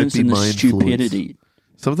of that might be and the my stupidity.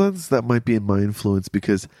 Sometimes that might be in my influence,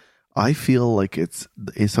 because I feel like it's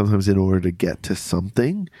sometimes in order to get to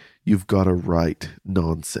something, you've got to write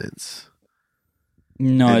nonsense.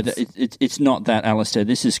 No, it's not that, Alistair.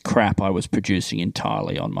 This is crap I was producing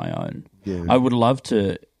entirely on my own. Yeah. I would love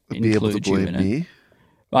to include you in it.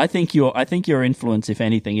 I think your influence, if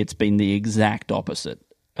anything, it's been the exact opposite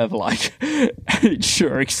of like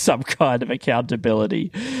ensuring some kind of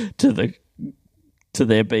accountability to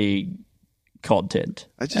there being content.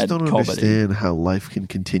 I just don't understand how life can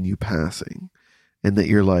continue passing, and that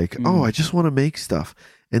you're like, oh, I just want to make stuff,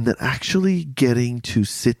 and that actually getting to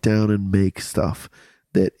sit down and make stuff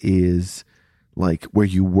that is like where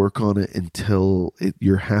you work on it until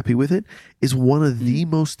you're happy with it is one of the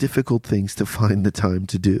most difficult things to find the time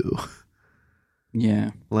to do.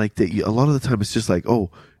 Yeah. Like that a lot of the time it's just like,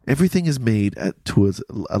 oh, everything is made to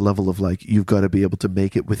a level of like, you've got to be able to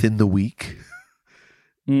make it within the week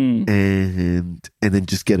and then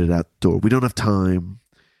just get it out the door. We don't have time.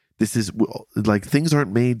 This is like, things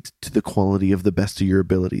aren't made to the quality of the best of your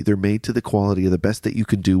ability. They're made to the quality of the best that you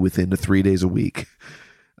can do within 3 days a week.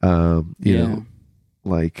 You know,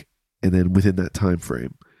 like, and then within that time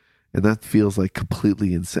frame. And that feels like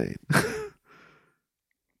completely insane.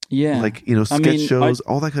 Yeah. Like, sketch shows,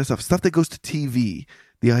 all that kind of stuff that goes to TV.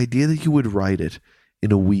 The idea that you would write it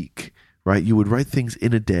in a week, right? You would write things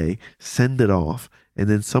in a day, send it off, and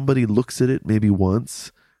then somebody looks at it maybe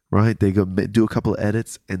once, right? They go do a couple of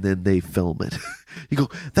edits, and then they film it. You go,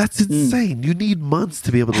 that's insane. You need months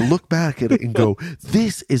to be able to look back at it and go,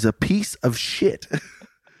 this is a piece of shit.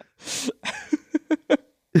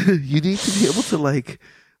 You need to be able to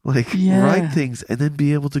write things and then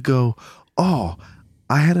be able to go, oh,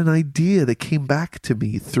 I had an idea that came back to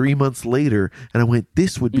me 3 months later, and I went,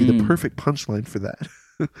 this would be the perfect punchline for that.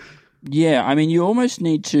 Yeah, I mean, you almost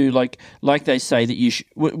need to, like they say that you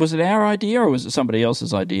was it our idea or was it somebody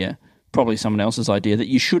else's idea? Probably someone else's idea, that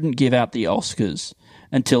you shouldn't give out the Oscars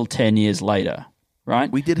until 10 years later,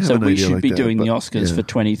 right? We did have so an we idea should like be that, doing the but, Oscars for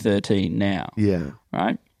 2013 now. Yeah.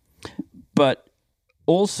 Right? But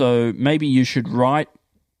also, maybe you should write,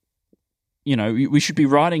 we should be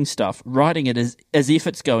writing it as if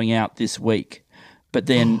it's going out this week. But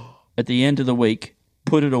then at the end of the week,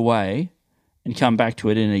 put it away and come back to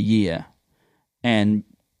it in a year. And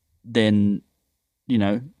then,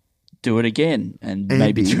 do it again and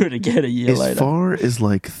maybe do it again a year later. As far as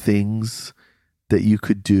things that you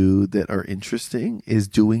could do that are interesting is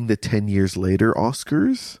doing the 10 years later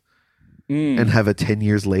Oscars and have a 10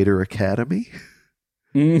 years later Academy.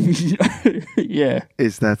 Yeah.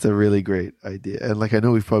 That's a really great idea. And I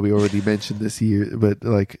know we've probably already mentioned this year, but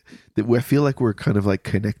I feel like we're kind of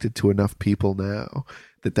connected to enough people now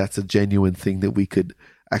that that's a genuine thing that we could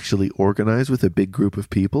actually organize with a big group of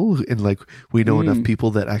people. And we know enough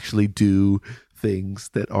people that actually do things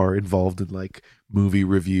that are involved in movie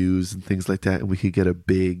reviews and things like that. And we could get a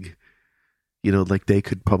big, they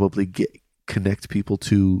could probably connect people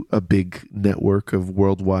to a big network of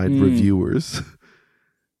worldwide reviewers.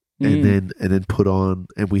 And then put on,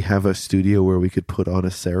 and we have a studio where we could put on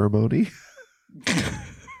a ceremony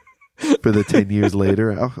for the 10 years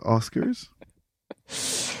later Oscars.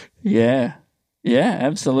 Yeah. Yeah,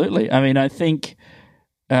 absolutely. I mean, I think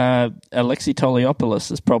Alexei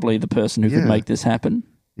Toliopoulos is probably the person who could make this happen.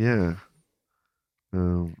 Yeah.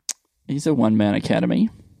 He's a one-man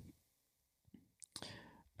Academy.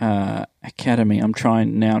 Academy, I'm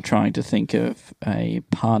trying to think of a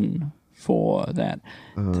pun for that.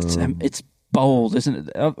 It's bold, isn't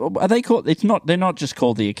it? Are they called? It's not. They're not just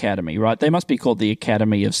called the Academy, right? They must be called the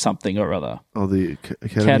Academy of something or other. Oh, the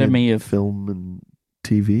Academy of Film and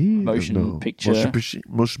TV, Motion Picture,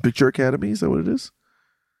 Motion Picture Academy. Is that what it is?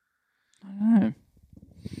 I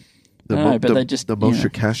don't know. But they just the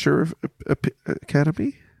Motion Capture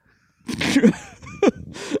Academy.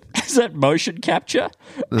 Is that motion capture?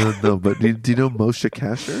 No, but do you know Motion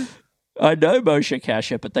Capture? I know motion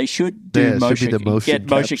capture, but they should do motion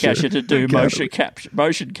capture to do motion capture.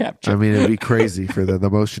 I mean, it'd be crazy for the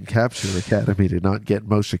Motion Capture Academy to not get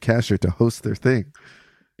motion capture to host their thing.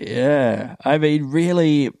 Yeah, I mean,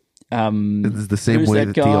 really. It's the same way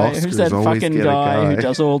that the Oscars who's that always fucking get guy a guy who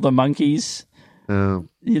does all the monkeys? Yeah,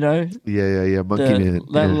 Monkey Man,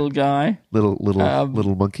 that little guy,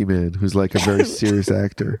 little Monkey Man, who's a very serious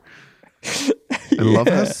actor. I love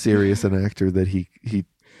how serious an actor that he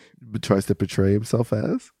tries to portray himself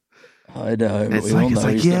as. I know. It's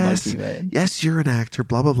like yes, you're an actor,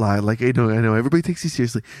 blah blah blah. I know, everybody takes you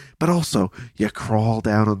seriously, but also you crawl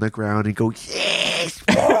down on the ground and go, yes.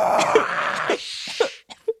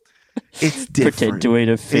 It's different. Pretend to eat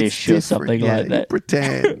a fish or something like that. You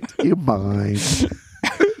pretend. You mind.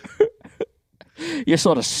 You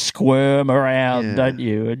sort of squirm around, don't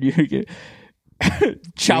you? And you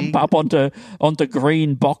jump up onto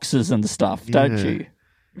green boxes and stuff, don't you?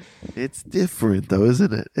 It's different, though,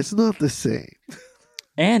 isn't it? It's not the same.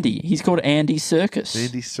 Andy. He's called Andy Serkis.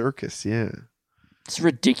 Andy Serkis, yeah. It's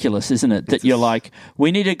ridiculous, isn't it? That you're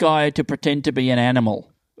we need a guy to pretend to be an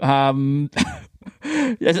animal. Do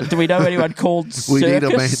we know anyone called Serkis? We need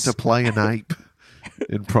a man to play an ape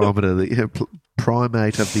in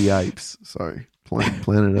Primate of the Apes. Sorry,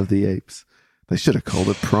 Planet of the Apes. They should have called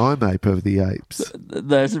it Primate of the Apes.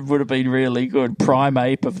 That would have been really good.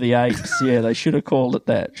 Primate of the Apes. Yeah, they should have called it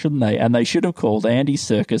that, shouldn't they? And they should have called Andy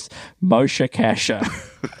Serkis Moshe Kasher.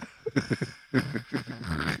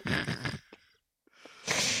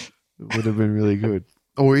 It would have been really good.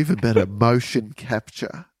 Or even better, motion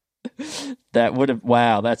capture. That would have.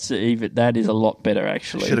 Wow, that is a lot better,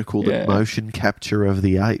 actually. Should have called it Motion Capture of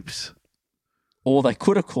the Apes. Or they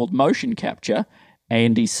could have called Motion Capture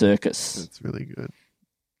Andy Serkis. That's really good.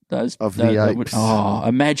 of the apes.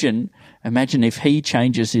 Imagine if he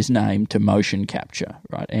changes his name to motion capture,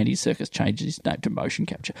 right? Andy Serkis changes his name to motion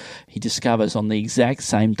capture. He discovers on the exact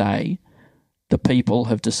same day the people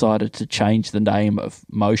have decided to change the name of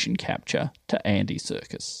motion capture to Andy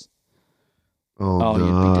Serkis. Oh, no.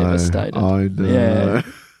 You'd be devastated. I know.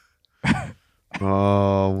 Yeah.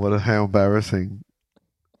 How embarrassing.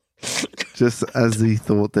 Just as he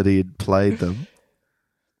thought that he had played them,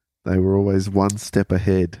 they were always one step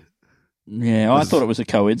ahead. Yeah, I thought it was a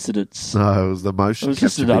coincidence. No, it was the motion capture. It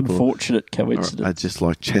was just an unfortunate coincidence. I just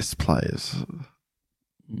like chess players.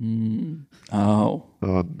 Oh.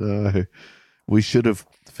 Oh, no. We should have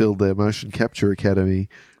filled their motion capture academy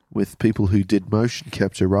with people who did motion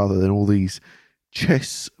capture rather than all these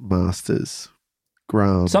chess masters.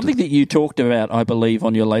 Something that you talked about, I believe,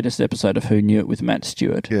 on your latest episode of Who Knew It with Matt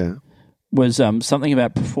Stewart, was something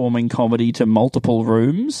about performing comedy to multiple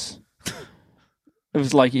rooms. It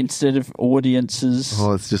was like instead of audiences,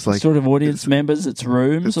 it's just like sort of audience members, it's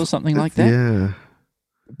rooms or something like that. Yeah.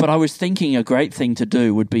 But I was thinking a great thing to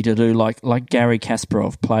do would be to do like Gary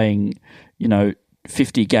Kasparov playing,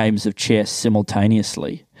 50 games of chess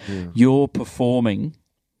simultaneously. Yeah. You're performing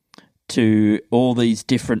to all these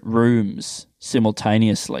different rooms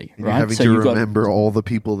simultaneously, right? Having to remember all the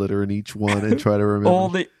people that are in each one and try to remember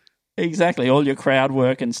all your crowd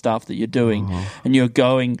work and stuff that you're doing, and you're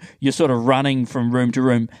sort of running from room to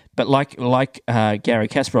room, but like Gary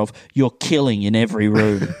Kasparov, you're killing in every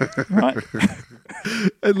room, right?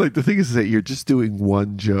 And like the thing is that you're just doing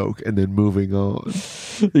one joke and then moving on.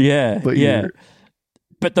 Yeah,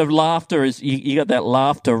 But the laughter is you got that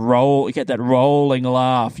laughter roll. You get that rolling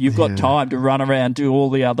laugh. You've got time to run around to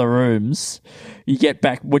all the other rooms. You get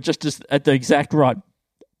back. We're just at the exact right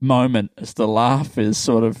moment as the laugh is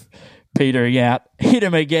sort of petering out. Hit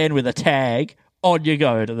him again with a tag. On you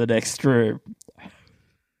go to the next room.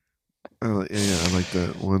 I like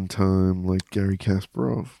that one time, like Gary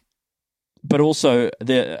Kasparov. But also,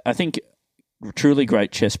 I think truly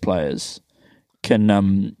great chess players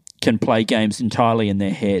can play games entirely in their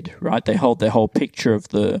head, right? They hold their whole picture of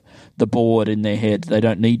the board in their head. They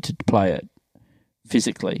don't need to play it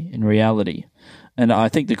physically in reality. And I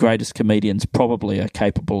think the greatest comedians probably are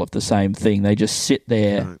capable of the same thing. They just sit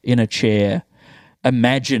there in a chair,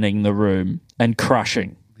 imagining the room and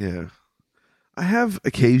crushing. Yeah. I have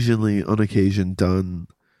on occasion, done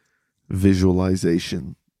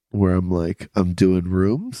visualization where I'm doing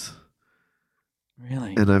rooms.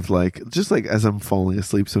 Really? And I've as I'm falling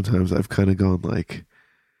asleep sometimes, I've kind of gone and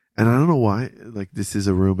I don't know why, this is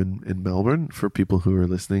a room in Melbourne for people who are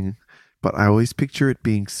listening, but I always picture it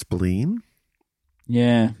being Spleen.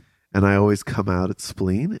 Yeah. And I always come out at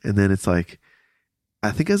Spleen, and then it's I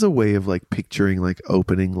think as a way of picturing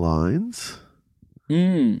opening lines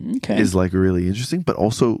is really interesting, but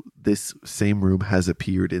also this same room has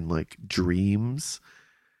appeared in dreams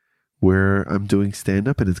where I'm doing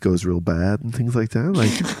stand-up and it goes real bad and things like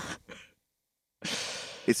that.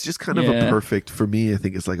 It's just kind of a perfect, for me, I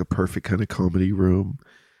think it's a perfect kind of comedy room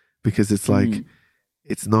because it's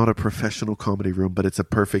it's not a professional comedy room, but it's a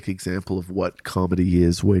perfect example of what comedy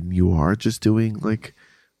is when you are just doing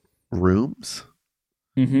rooms.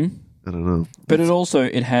 Mm-hmm. I don't know. But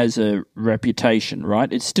it has a reputation,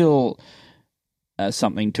 right? It's still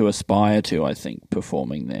something to aspire to, I think,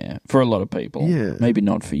 performing there for a lot of people. Yeah. Maybe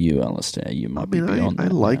not for you, Alistair. You might be beyond that. I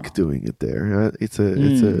like doing it there. It's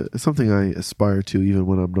something I aspire to, even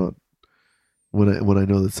when I'm not. When I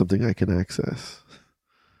know that's something I can access.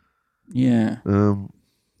 Yeah.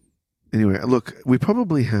 Anyway, look, we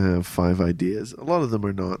probably have 5 ideas. A lot of them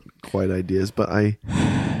are not quite ideas, but I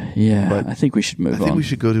think we should move on. I think we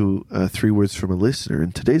should go to 3 words from a listener.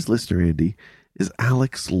 And today's listener, Andy, is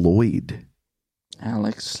Alex Lloyd.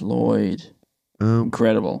 Alex Lloyd.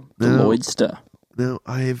 Incredible. The Lloydster. Now,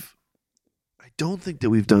 I don't think that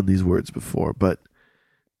we've done these words before, but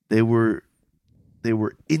they were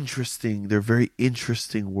interesting. They're very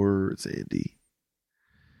interesting words, Andy.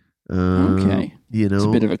 Okay. It's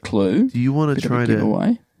a bit of a clue. Do you want to try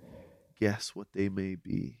to guess what they may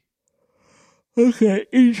be? Okay,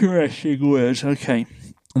 interesting words. Okay.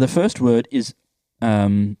 The first word is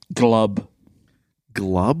glub.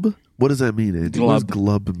 Glub? What does that mean, Andy? Glub. What does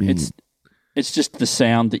glub mean? It's just the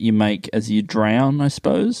sound that you make as you drown, I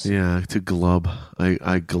suppose. Yeah, to glub.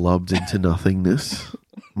 I glubbed into nothingness.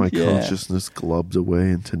 My consciousness glubbed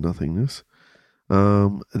away into nothingness.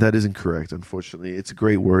 That isn't correct, unfortunately. It's a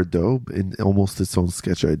great word, though, in almost its own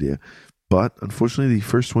sketch idea. But, unfortunately, the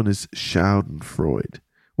first one is Schadenfreude,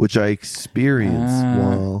 which I experienced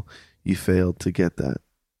while you failed to get that.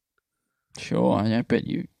 Sure, I bet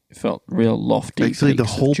you felt real lofty. Actually, the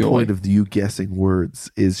peaks whole joy. point of you guessing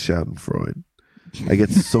words is Schadenfreude. I get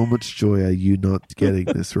so much joy out of you not getting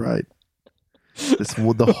this right. That's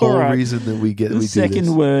the whole right. reason that we The do second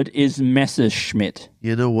this. word is Messerschmitt.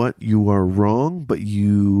 You know what? You are wrong, but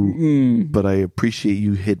but I appreciate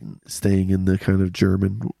you staying in the kind of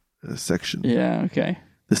German section. Yeah, okay.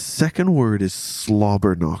 The second word is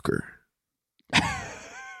Slobberknocker.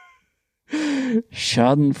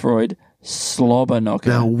 Schadenfreude, Slobberknocker.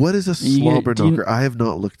 Now, what is a Slobberknocker? I have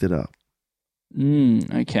not looked it up.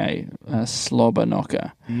 Okay,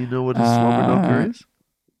 Slobberknocker. Do you know what a Slobberknocker is?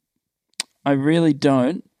 I really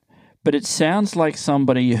don't, but it sounds like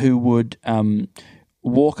somebody who would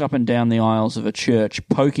walk up and down the aisles of a church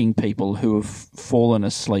poking people who have fallen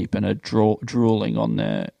asleep and are drooling on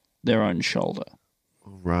their own shoulder.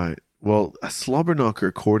 Right. Well, a Slobberknocker,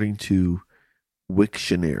 according to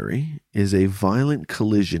Wiktionary, is a violent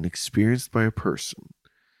collision experienced by a person.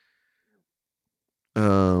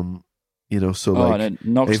 So like it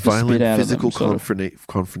knocks a the violent spit out physical of them, sort of.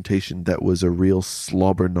 confrontation that was a real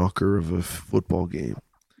Slobberknocker of a football game.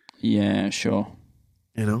 Yeah, sure.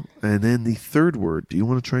 And then the third word, do you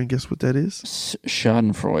want to try and guess what that is?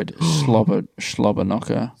 Schadenfreude,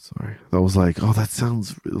 Slobberknocker. Sorry. I was like, oh, it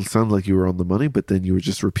sounds like you were on the money, but then you were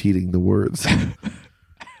just repeating the words.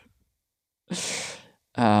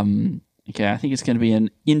 Okay, I think it's going to be an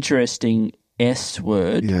interesting S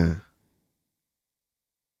word. Yeah.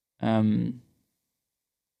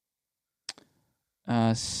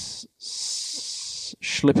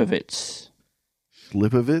 Schlipovitz.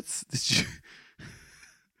 Schlipovitz? Did you...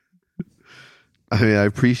 I mean, I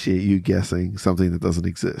appreciate you guessing something that doesn't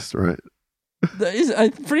exist, right?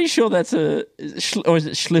 I'm pretty sure that's or is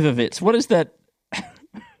it Schlivovitz? What is that?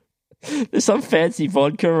 There's some fancy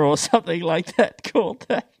vodka or something like that called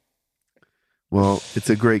that. Well, it's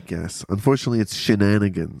a great guess. Unfortunately, it's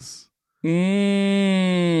shenanigans.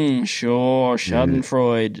 Sure.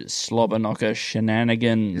 Schadenfreude, Slobberknocker,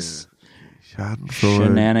 shenanigans. Yeah. Schadenfreude,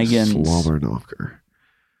 shenanigans. Slobberknocker.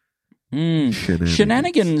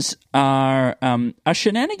 Shenanigans are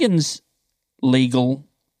shenanigans legal,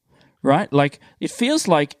 right? Like, it feels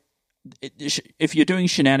like if you're doing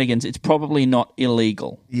shenanigans, it's probably not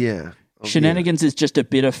illegal. Yeah. Shenanigans is just a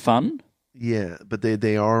bit of fun. Yeah, but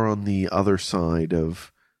they are on the other side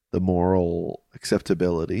of the moral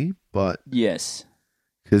acceptability, but yes,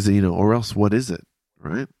 because or else what is it,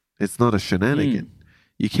 right? It's not a shenanigan.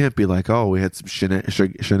 You can't be like, oh, we had some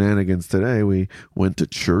shenanigans today. We went to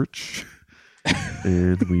church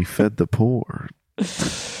and we fed the poor.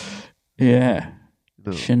 Yeah,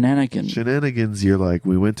 shenanigans. Shenanigans. You're like,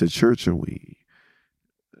 we went to church and we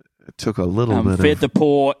took a little bit fed the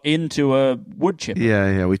poor into a wood chipper.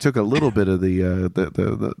 Yeah. We took a little bit of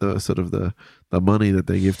the sort of the money that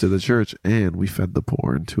they give to the church, and we fed the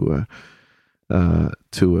poor into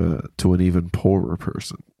to an even poorer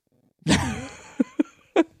person.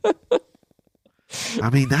 I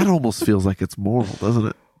mean, that almost feels like it's moral, doesn't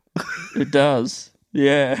it? It does.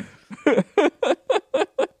 Yeah.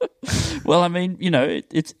 Well, I mean,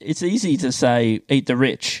 it's easy to say "eat the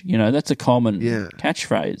rich." That's a common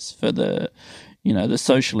catchphrase for the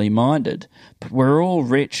socially minded. But we're all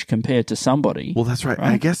rich compared to somebody. Well, that's right.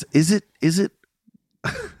 I guess is it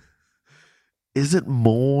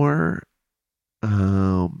more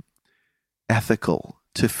ethical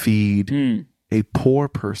to feed a poor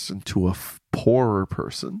person to a poorer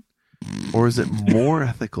person, or is it more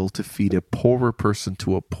ethical to feed a poorer person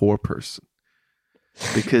to a poor person?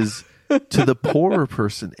 Because to the poorer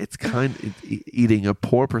person, it's kind of eating a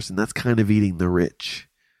poor person. That's kind of eating the rich.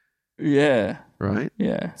 Yeah. Right?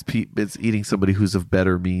 Yeah. It's eating somebody who's of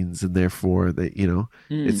better means, and therefore they,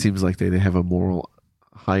 it seems like they have a moral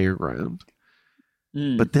higher ground.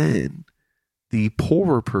 But then the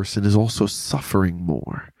poorer person is also suffering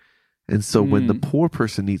more. And so when the poor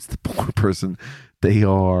person eats the poor person, they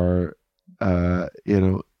are,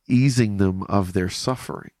 easing them of their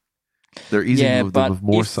suffering. They're easing them of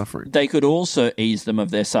more suffering. They could also ease them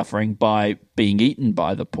of their suffering by being eaten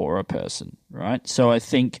by the poorer person, right? So I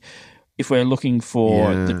think if we're looking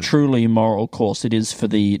for the truly moral course, it is for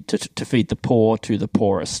to feed the poor to the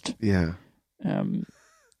poorest. Yeah. It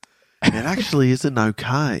actually isn't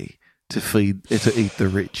okay to eat the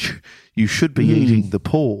rich. You should be eating the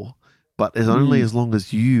poor, but it's only as long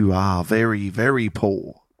as you are very, very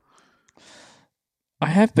poor. I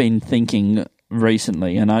have been thinking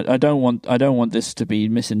recently, and I don't want this to be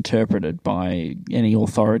misinterpreted by any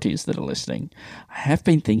authorities that are listening. I have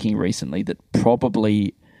been thinking recently that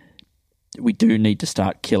probably we do need to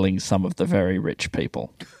start killing some of the very rich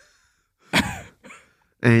people.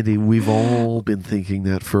 Andy, we've all been thinking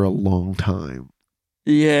that for a long time.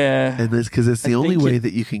 Yeah. And that's because it's the I only think way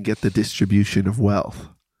that you can get the distribution of wealth.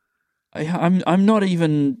 I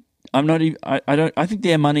think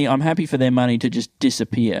their money, I'm happy for their money to just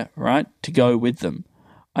disappear, right? To go with them.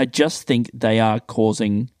 I just think they are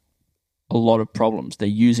causing a lot of problems. They're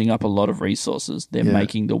using up a lot of resources. They're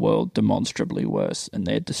making the world demonstrably worse, and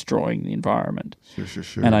they're destroying the environment.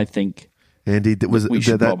 Sure. And I think, Andy,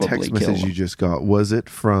 that text message them. you just got, was it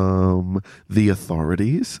from the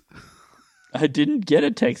authorities? I didn't get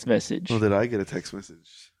a text message. Oh, did I get a text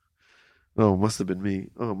message? Oh, it must have been me.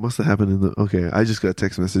 Oh, it must have happened in the... Okay, I just got a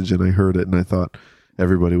text message and I heard it and I thought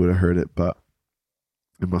everybody would have heard it, but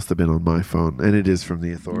it must have been on my phone. And it is from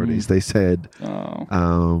the authorities. They said,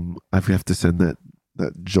 I have to send that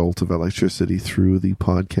jolt of electricity through the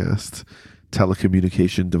podcast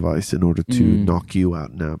telecommunication device in order to knock you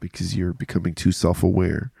out now because you're becoming too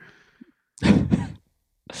self-aware. What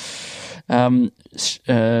was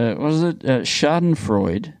it?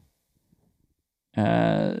 Schadenfreude.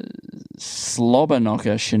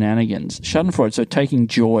 Slobberknocker shenanigans. Schadenfreude, so taking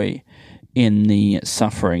joy in the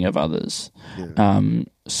suffering of others. Yeah.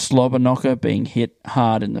 Slobberknocker being hit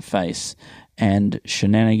hard in the face, and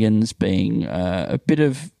shenanigans being a bit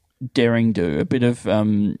of daring do, a bit of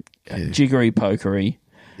jiggery pokery.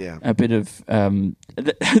 Yeah. A bit of aren't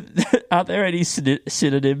there any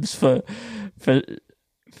synonyms for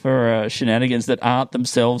shenanigans that aren't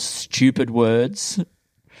themselves stupid words?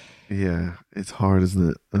 Yeah, it's hard,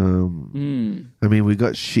 isn't it? I mean, we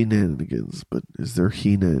got shenanigans, but is there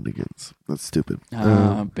henanigans? That's stupid.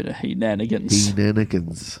 A bit of henanigans.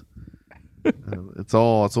 Henanigans. It's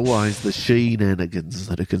always the shenanigans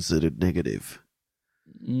that are considered negative.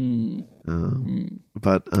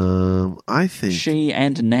 But I think she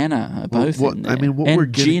and Nana are both in there. I mean,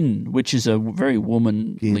 and gin, which is a very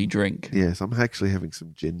womanly drink. Yes, I'm actually having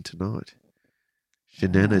some gin tonight.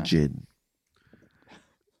 Shenana gin.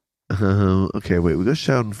 Okay, wait. We got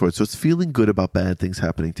Schadenfreude. So it's feeling good about bad things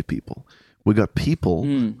happening to people. We got people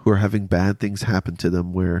who are having bad things happen to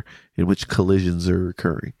them, in which collisions are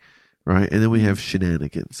occurring, right? And then we have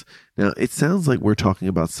shenanigans. Now it sounds like we're talking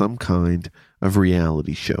about some kind of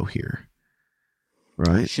reality show here,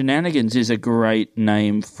 right? Shenanigans is a great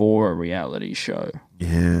name for a reality show.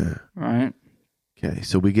 Yeah. Right. Okay,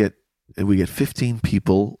 so we get 15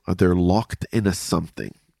 people. They're locked in a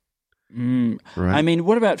something. Right. I mean,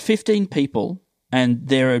 what about 15 people and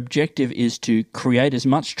their objective is to create as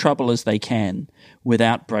much trouble as they can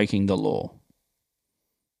without breaking the law?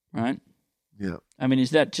 Right? Yeah. I mean, is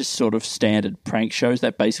that just sort of standard prank show? Is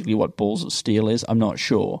that basically what Balls of Steel is? I'm not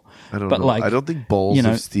sure. I don't know. I don't think Balls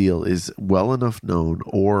of Steel is well enough known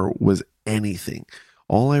or was anything.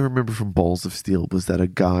 All I remember from Balls of Steel was that a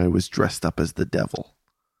guy was dressed up as the devil.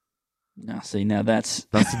 Now, see, now that's...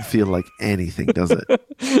 Doesn't feel like anything, does it?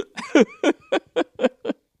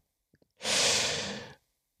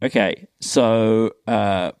 Okay, so,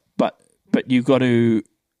 but you've got to,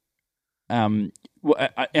 and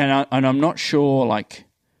I'm not sure, like,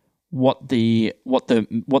 what the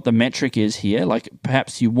metric is here. Like,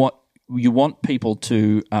 perhaps you want people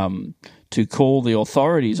to call the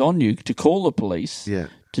authorities on you, to call the police,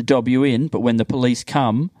 to dob you in, but when the police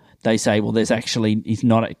come, they say, well, he's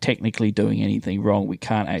not technically doing anything wrong. We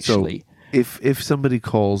can't actually. So if somebody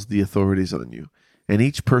calls the authorities on you, and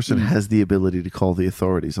each person has the ability to call the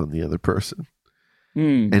authorities on the other person,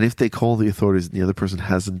 and if they call the authorities and the other person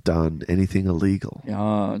hasn't done anything illegal,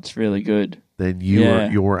 it's really good. Then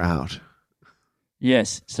you're out.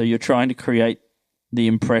 Yes, so you're trying to create the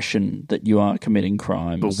impression that you are committing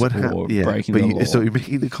crimes or breaking the law. So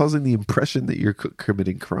you're causing the impression that you're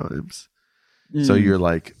committing crimes. So you're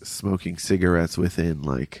like smoking cigarettes within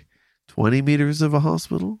like 20 meters of a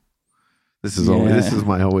hospital. This is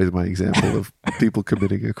always my example of people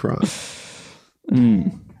committing a crime.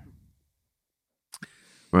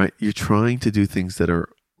 Right? You're trying to do things that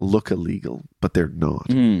look illegal, but they're not.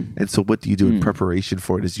 And so what do you do in preparation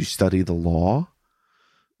for it? Is you study the law.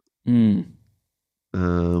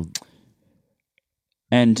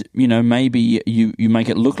 And, maybe you make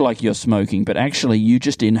it look like you're smoking, but actually you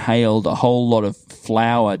just inhaled a whole lot of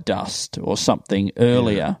flour dust or something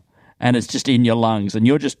earlier, and it's just in your lungs, and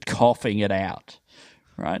you're just coughing it out,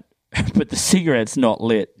 right? But the cigarette's not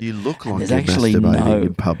lit. You look like you're actually masturbating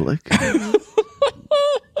in public.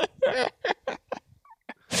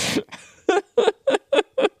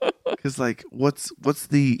 Because,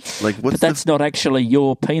 but that's not actually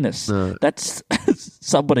your penis. No. That's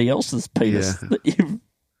somebody else's penis. Yeah.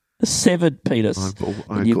 A severed penis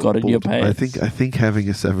that you've got in your pants. I think having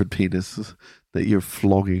a severed penis that you're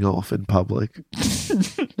flogging off in public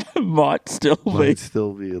Might still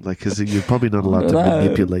be. Like, because you're probably not allowed to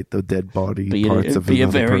manipulate the dead body parts of another person. It'd be a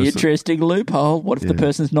very interesting loophole. What if the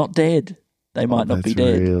person's not dead? They might not be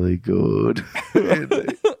dead. That's really good.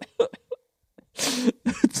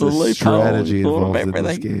 It's a loophole. Strategy involved in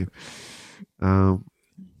this game.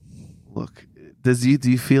 Look, do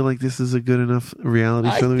you feel like this is a good enough reality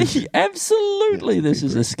show? Absolutely, this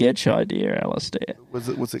is a sketch idea, Alistair.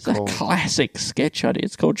 What's it called? A classic sketch idea.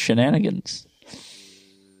 It's called Shenanigans.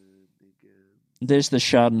 There's the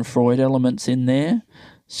Schadenfreude elements in there.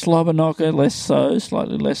 Slobberknocker, less so,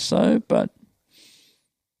 slightly less so, but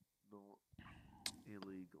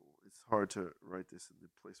illegal. It's hard to write this in the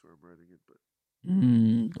place where I'm writing it, but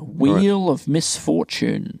Wheel of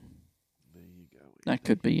Misfortune. There you go. That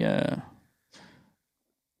could be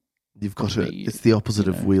it's the opposite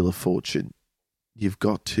of Wheel of Fortune. You've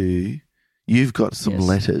got some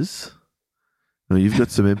letters. No, you've got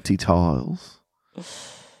some empty tiles.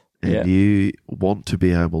 And you want to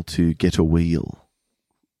be able to get a wheel.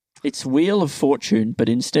 It's Wheel of Fortune, but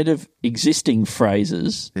instead of existing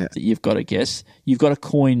phrases that you've got to guess, you've got to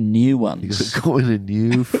coin new ones. You've got to coin a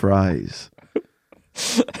new phrase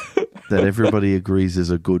that everybody agrees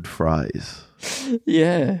is a good phrase.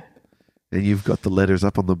 Yeah. And you've got the letters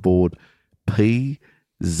up on the board, P,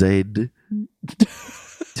 Z,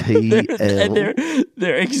 T, L. And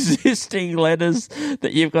they're existing letters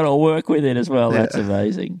that you've got to work with it as well. That's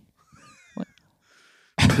amazing.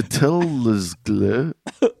 Patellasgle.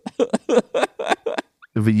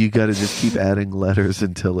 But you got to just keep adding letters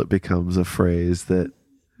until it becomes a phrase that...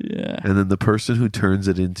 Yeah. And then the person who turns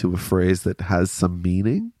it into a phrase that has some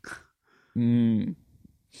meaning...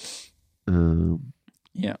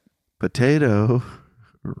 Yeah. Potato,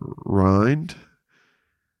 rind...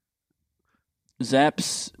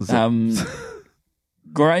 Zaps,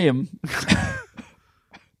 Graham.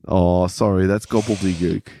 Oh, sorry, that's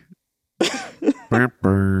gobbledygook.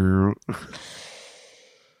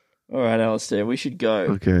 All right, Alistair, we should go.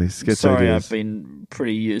 Okay, sketch Sorry, ideas. I've been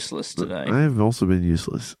pretty useless today. I have also been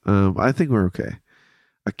useless. I think we're okay.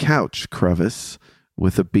 A couch crevice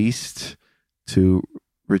with a beast to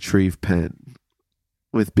retrieve pen.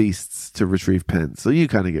 With beasts to retrieve pens. So you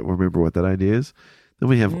kind of remember what that idea is. Then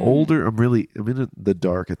we have older, I'm in the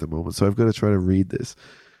dark at the moment, so I've got to try to read this.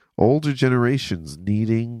 Older generations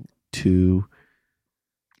needing to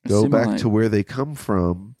go back to where they come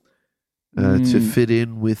from to fit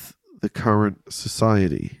in with the current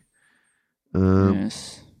society.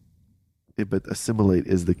 Yes. But assimilate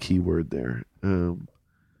is the key word there.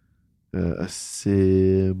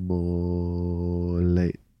 Assimilate.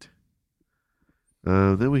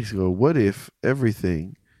 Then we go, what if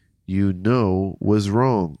everything you know was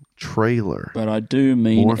wrong? Trailer. But I do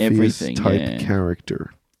mean Morpheus everything. Type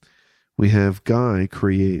character. We have Guy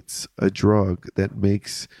creates a drug that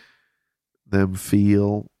makes them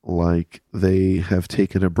feel like they have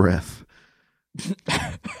taken a breath.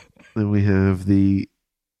 Then we have the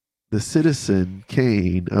citizen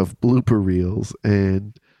Kane of blooper reels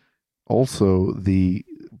and also the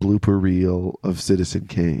blooper reel of Citizen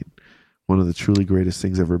Kane. One of the truly greatest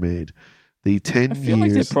things ever made. The 10 I feel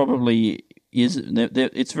like there probably is.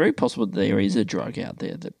 It's very possible that there is a drug out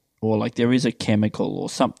there or like there is a chemical or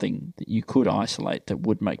something that you could isolate that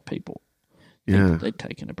would make people think that they'd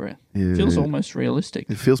taken a breath. Yeah. It feels almost realistic.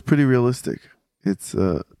 It feels pretty realistic. It's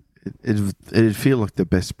it'd feel like the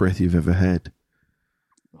best breath you've ever had.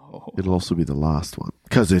 Oh. It'll also be the last one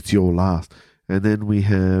because it's your last. And then we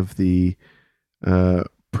have the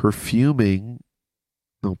performing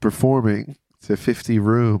to 50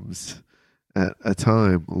 rooms at a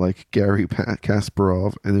time, like Gary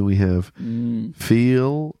Kasparov. And then we have feed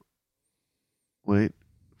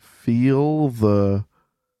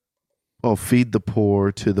the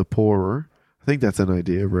poor to the poorer. I think that's an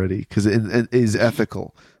idea already because it is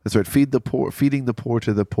ethical. That's right. Feeding the poor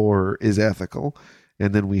to the poorer is ethical.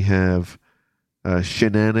 And then we have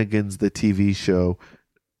Shenanigans, the TV show,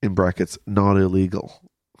 in brackets, not illegal.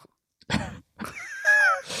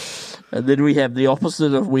 And then we have the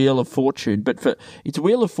opposite of Wheel of Fortune, it's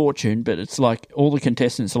Wheel of Fortune, but it's like all the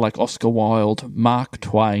contestants are like Oscar Wilde, Mark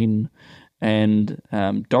Twain, and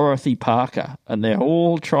Dorothy Parker, and they're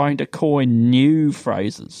all trying to coin new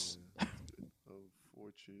phrases.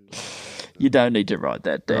 You don't need to write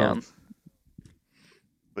that down.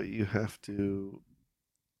 But you have to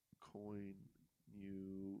coin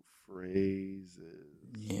new phrases.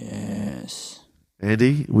 Yes.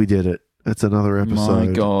 Andy, we did it. That's another episode.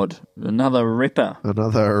 My God. Another ripper.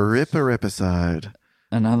 Another ripper episode.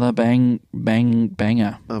 Another bang, bang,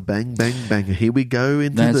 banger. A bang, bang, banger. Here we go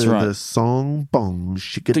into the song bong,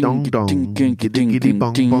 shika-dong dong, giddy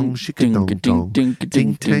bong bong, shika-dong dong,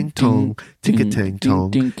 ting tang tong, ticka-tang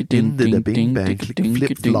tong, into the bing bang,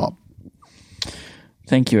 flip flop.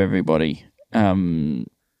 Thank you, everybody,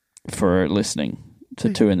 for listening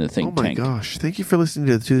to Two in the Think Tank. Oh my gosh. Thank you for listening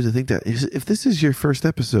to the Two in the Think Tank. If this is your first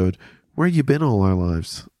episode, where have you been all our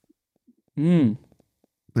lives? Where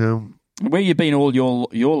you been all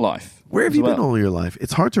your life? Where have you been all your life?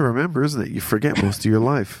 It's hard to remember, isn't it? You forget most of your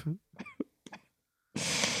life.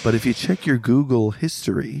 But if you check your Google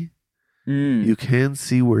history, you can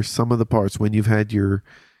see where some of the parts, when you've had your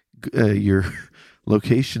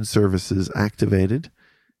location services activated,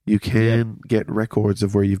 you can get records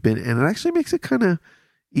of where you've been. And it actually makes it kind of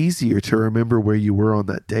easier to remember where you were on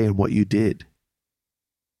that day and what you did.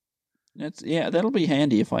 That'll be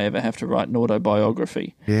handy if I ever have to write an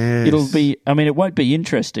autobiography. Yes. It won't be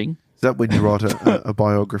interesting. Is that when you write a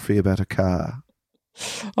biography about a car?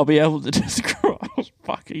 I'll be able to describe.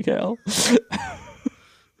 Fucking hell.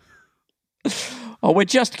 Oh, we're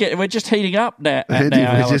just heating up now. We're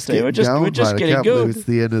just getting good. It's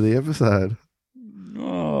the end of the episode.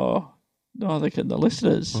 Oh, the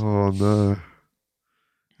listeners. Oh no,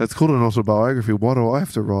 that's called an autobiography. Why do I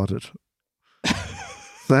have to write it?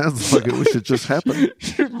 Sounds like it should just happen. It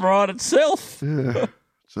should write itself. Yeah.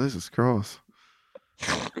 Jesus Christ.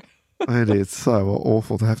 Andy, it's so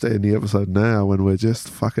awful to have to end the episode now when we're just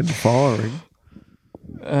fucking firing.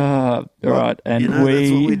 All right. And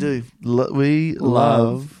that's what we do. We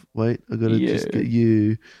love. Wait, I got to just get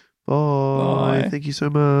you. Bye. Thank you so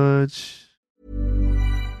much.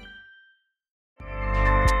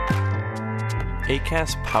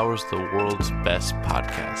 Acast powers the world's best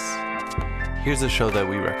podcasts. Here's a show that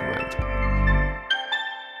we recommend.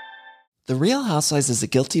 The Real Housewives is a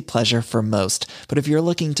guilty pleasure for most, but if you're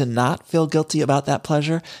looking to not feel guilty about that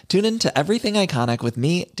pleasure, tune in to Everything Iconic with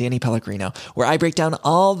me, Danny Pellegrino, where I break down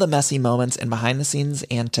all the messy moments and behind-the-scenes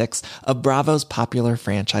antics of Bravo's popular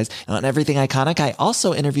franchise. And on Everything Iconic, I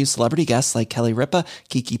also interview celebrity guests like Kelly Ripa,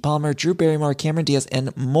 Keke Palmer, Drew Barrymore, Cameron Diaz,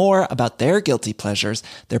 and more about their guilty pleasures,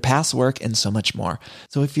 their past work, and so much more.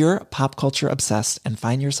 So if you're pop culture obsessed and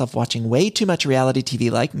find yourself watching way too much reality TV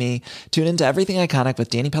like me, tune in to Everything Iconic with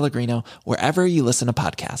Danny Pellegrino, wherever you listen to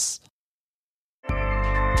podcasts.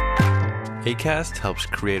 Acast helps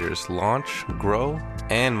creators launch, grow,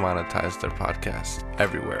 and monetize their podcasts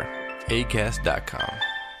everywhere. Acast.com.